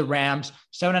 Give me the Rams,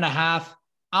 7.5.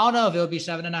 I don't know if it would be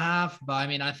 7.5, but I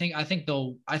mean, I think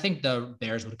the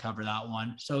Bears would cover that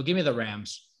one. So give me the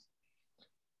Rams.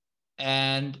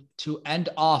 And to end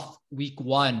off week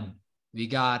 1, we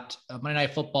got Monday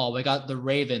Night Football. We got the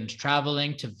Ravens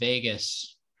traveling to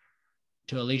Vegas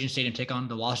to Allegiant Stadium, take on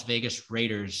the Las Vegas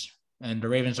Raiders. And the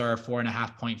Ravens are a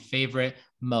 4.5-point favorite.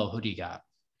 Mo, who do you got?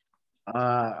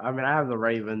 I mean, I have the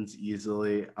Ravens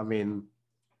easily. I mean,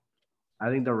 I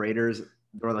think the Raiders,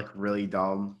 they're really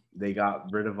dumb. They got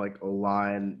rid of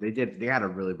O-line. They had a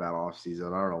really bad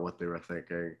offseason. I don't know what they were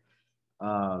thinking.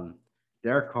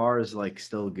 Derek Carr is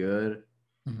still good,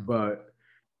 but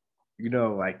you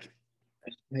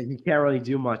can't really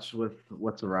do much with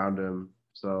what's around him.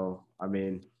 So I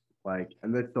mean,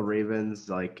 and it's the Ravens.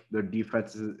 Their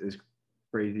defense is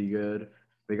crazy good.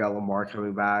 They got Lamar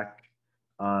coming back.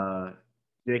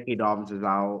 J.K. Dobbins is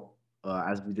out,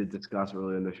 as we did discuss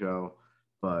earlier in the show,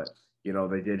 but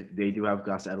they do have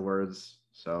Gus Edwards.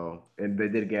 So, and they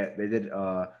did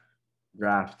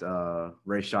draft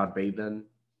Rashad Bateman.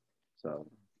 So,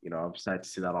 I'm excited to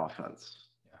see that offense.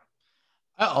 Yeah.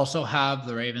 I also have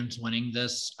the Ravens winning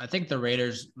this. I think the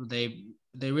Raiders, they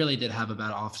really did have a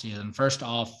bad offseason. First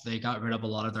off, they got rid of a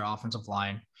lot of their offensive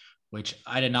line, which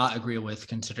I did not agree with,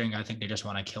 considering I think they just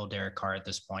want to kill Derek Carr at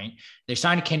this point. They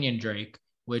signed Kenyon Drake,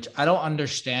 which I don't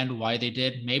understand why they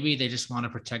did. Maybe they just want to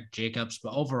protect Jacobs,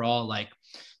 but overall,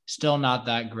 still not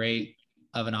that great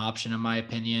of an option, in my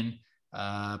opinion.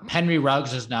 Henry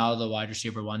Ruggs is now the wide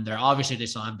receiver 1 there. Obviously, they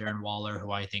still have Darren Waller,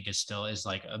 who I think is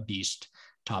a beast,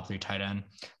 top 3 tight end.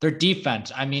 Their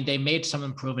defense, I mean, they made some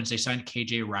improvements. They signed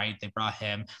KJ Wright. They brought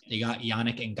him. They got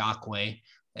Yannick Ngakoue,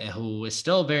 who is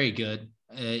still very good.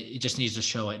 It just needs to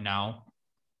show it now.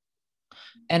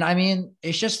 And I mean,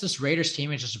 it's just this Raiders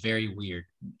team is just very weird.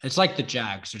 It's like the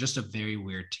Jags. They're just a very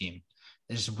weird team.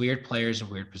 There's weird players in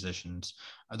weird positions.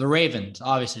 The Ravens,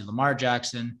 obviously, Lamar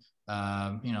Jackson,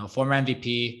 former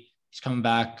MVP. He's coming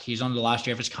back. He's on the last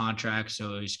year of his contract,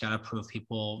 so he's got to prove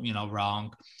people,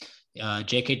 wrong.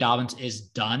 J.K. Dobbins is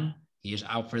done. He is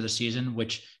out for the season,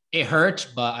 which it hurts,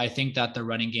 but I think that the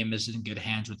running game is in good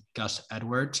hands with Gus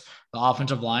Edwards. The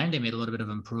offensive line, they made a little bit of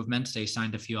improvements. They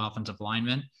signed a few offensive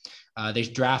linemen. They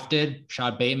drafted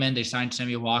Shad Bateman. They signed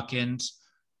Sammy Watkins.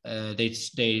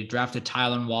 They drafted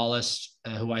Tylan Wallace,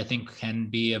 who I think can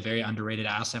be a very underrated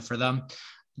asset for them.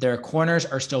 Their corners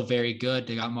are still very good.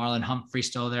 They got Marlon Humphrey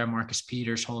still there. Marcus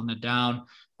Peters holding it down.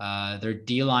 Their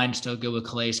D-line still good with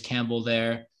Calais Campbell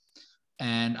there.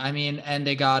 And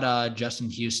they got Justin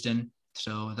Houston.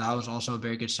 So that was also a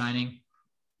very good signing.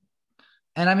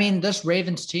 And this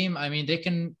Ravens team, they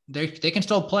can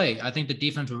still play. I think the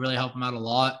defense will really help them out a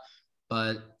lot.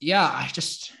 But yeah, I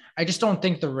just don't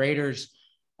think the Raiders,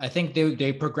 I think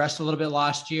they progressed a little bit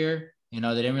last year. They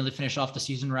didn't really finish off the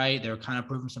season right. They were kind of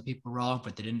proving some people wrong,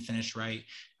 but they didn't finish right.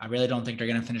 I really don't think they're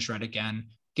going to finish right again.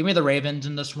 Give me the Ravens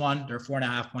in this one. They're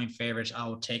 4.5-point favorites. I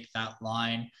will take that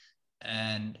line.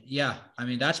 And yeah,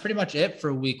 that's pretty much it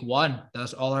for week one.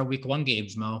 That's all our week one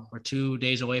games, Mo. We're 2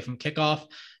 days away from kickoff.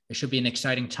 It should be an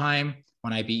exciting time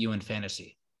when I beat you in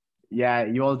fantasy. Yeah,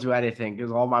 you won't do anything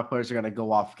because all my players are going to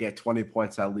go off, get 20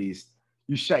 points at least.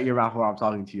 You shut your mouth while I'm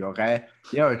talking to you, okay?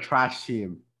 You're a trash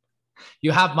team.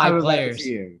 You have my players.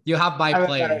 You have my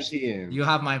players. You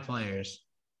have my players.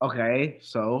 Okay,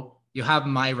 so you have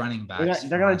my running backs.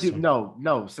 They're gonna do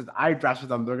no. Since I drafted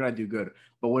them, they're gonna do good.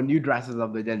 But when you drafted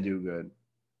them, they didn't do good.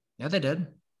 Yeah, they did.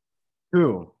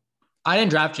 Who? I didn't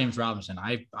draft James Robinson.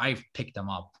 I picked them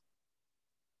up.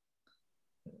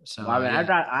 So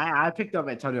I picked up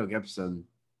Antonio Gibson.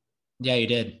 Yeah, you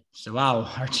did. So wow,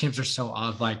 our teams are so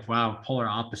odd. Like wow, polar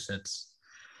opposites.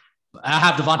 I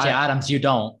have Devontae Adams. You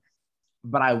don't.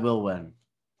 But I will win.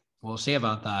 We'll see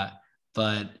about that.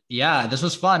 But yeah, this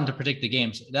was fun to predict the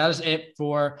games. That is it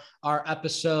for our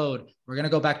episode. We're going to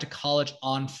go back to college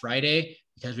on Friday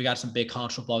because we got some big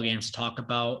college football games to talk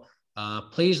about.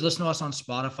 Please listen to us on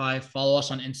Spotify, follow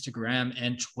us on Instagram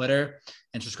and Twitter,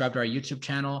 and subscribe to our YouTube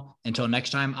channel. Until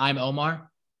next time, I'm Omar.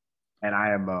 And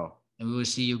I am Mo. And we will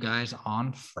see you guys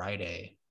on Friday.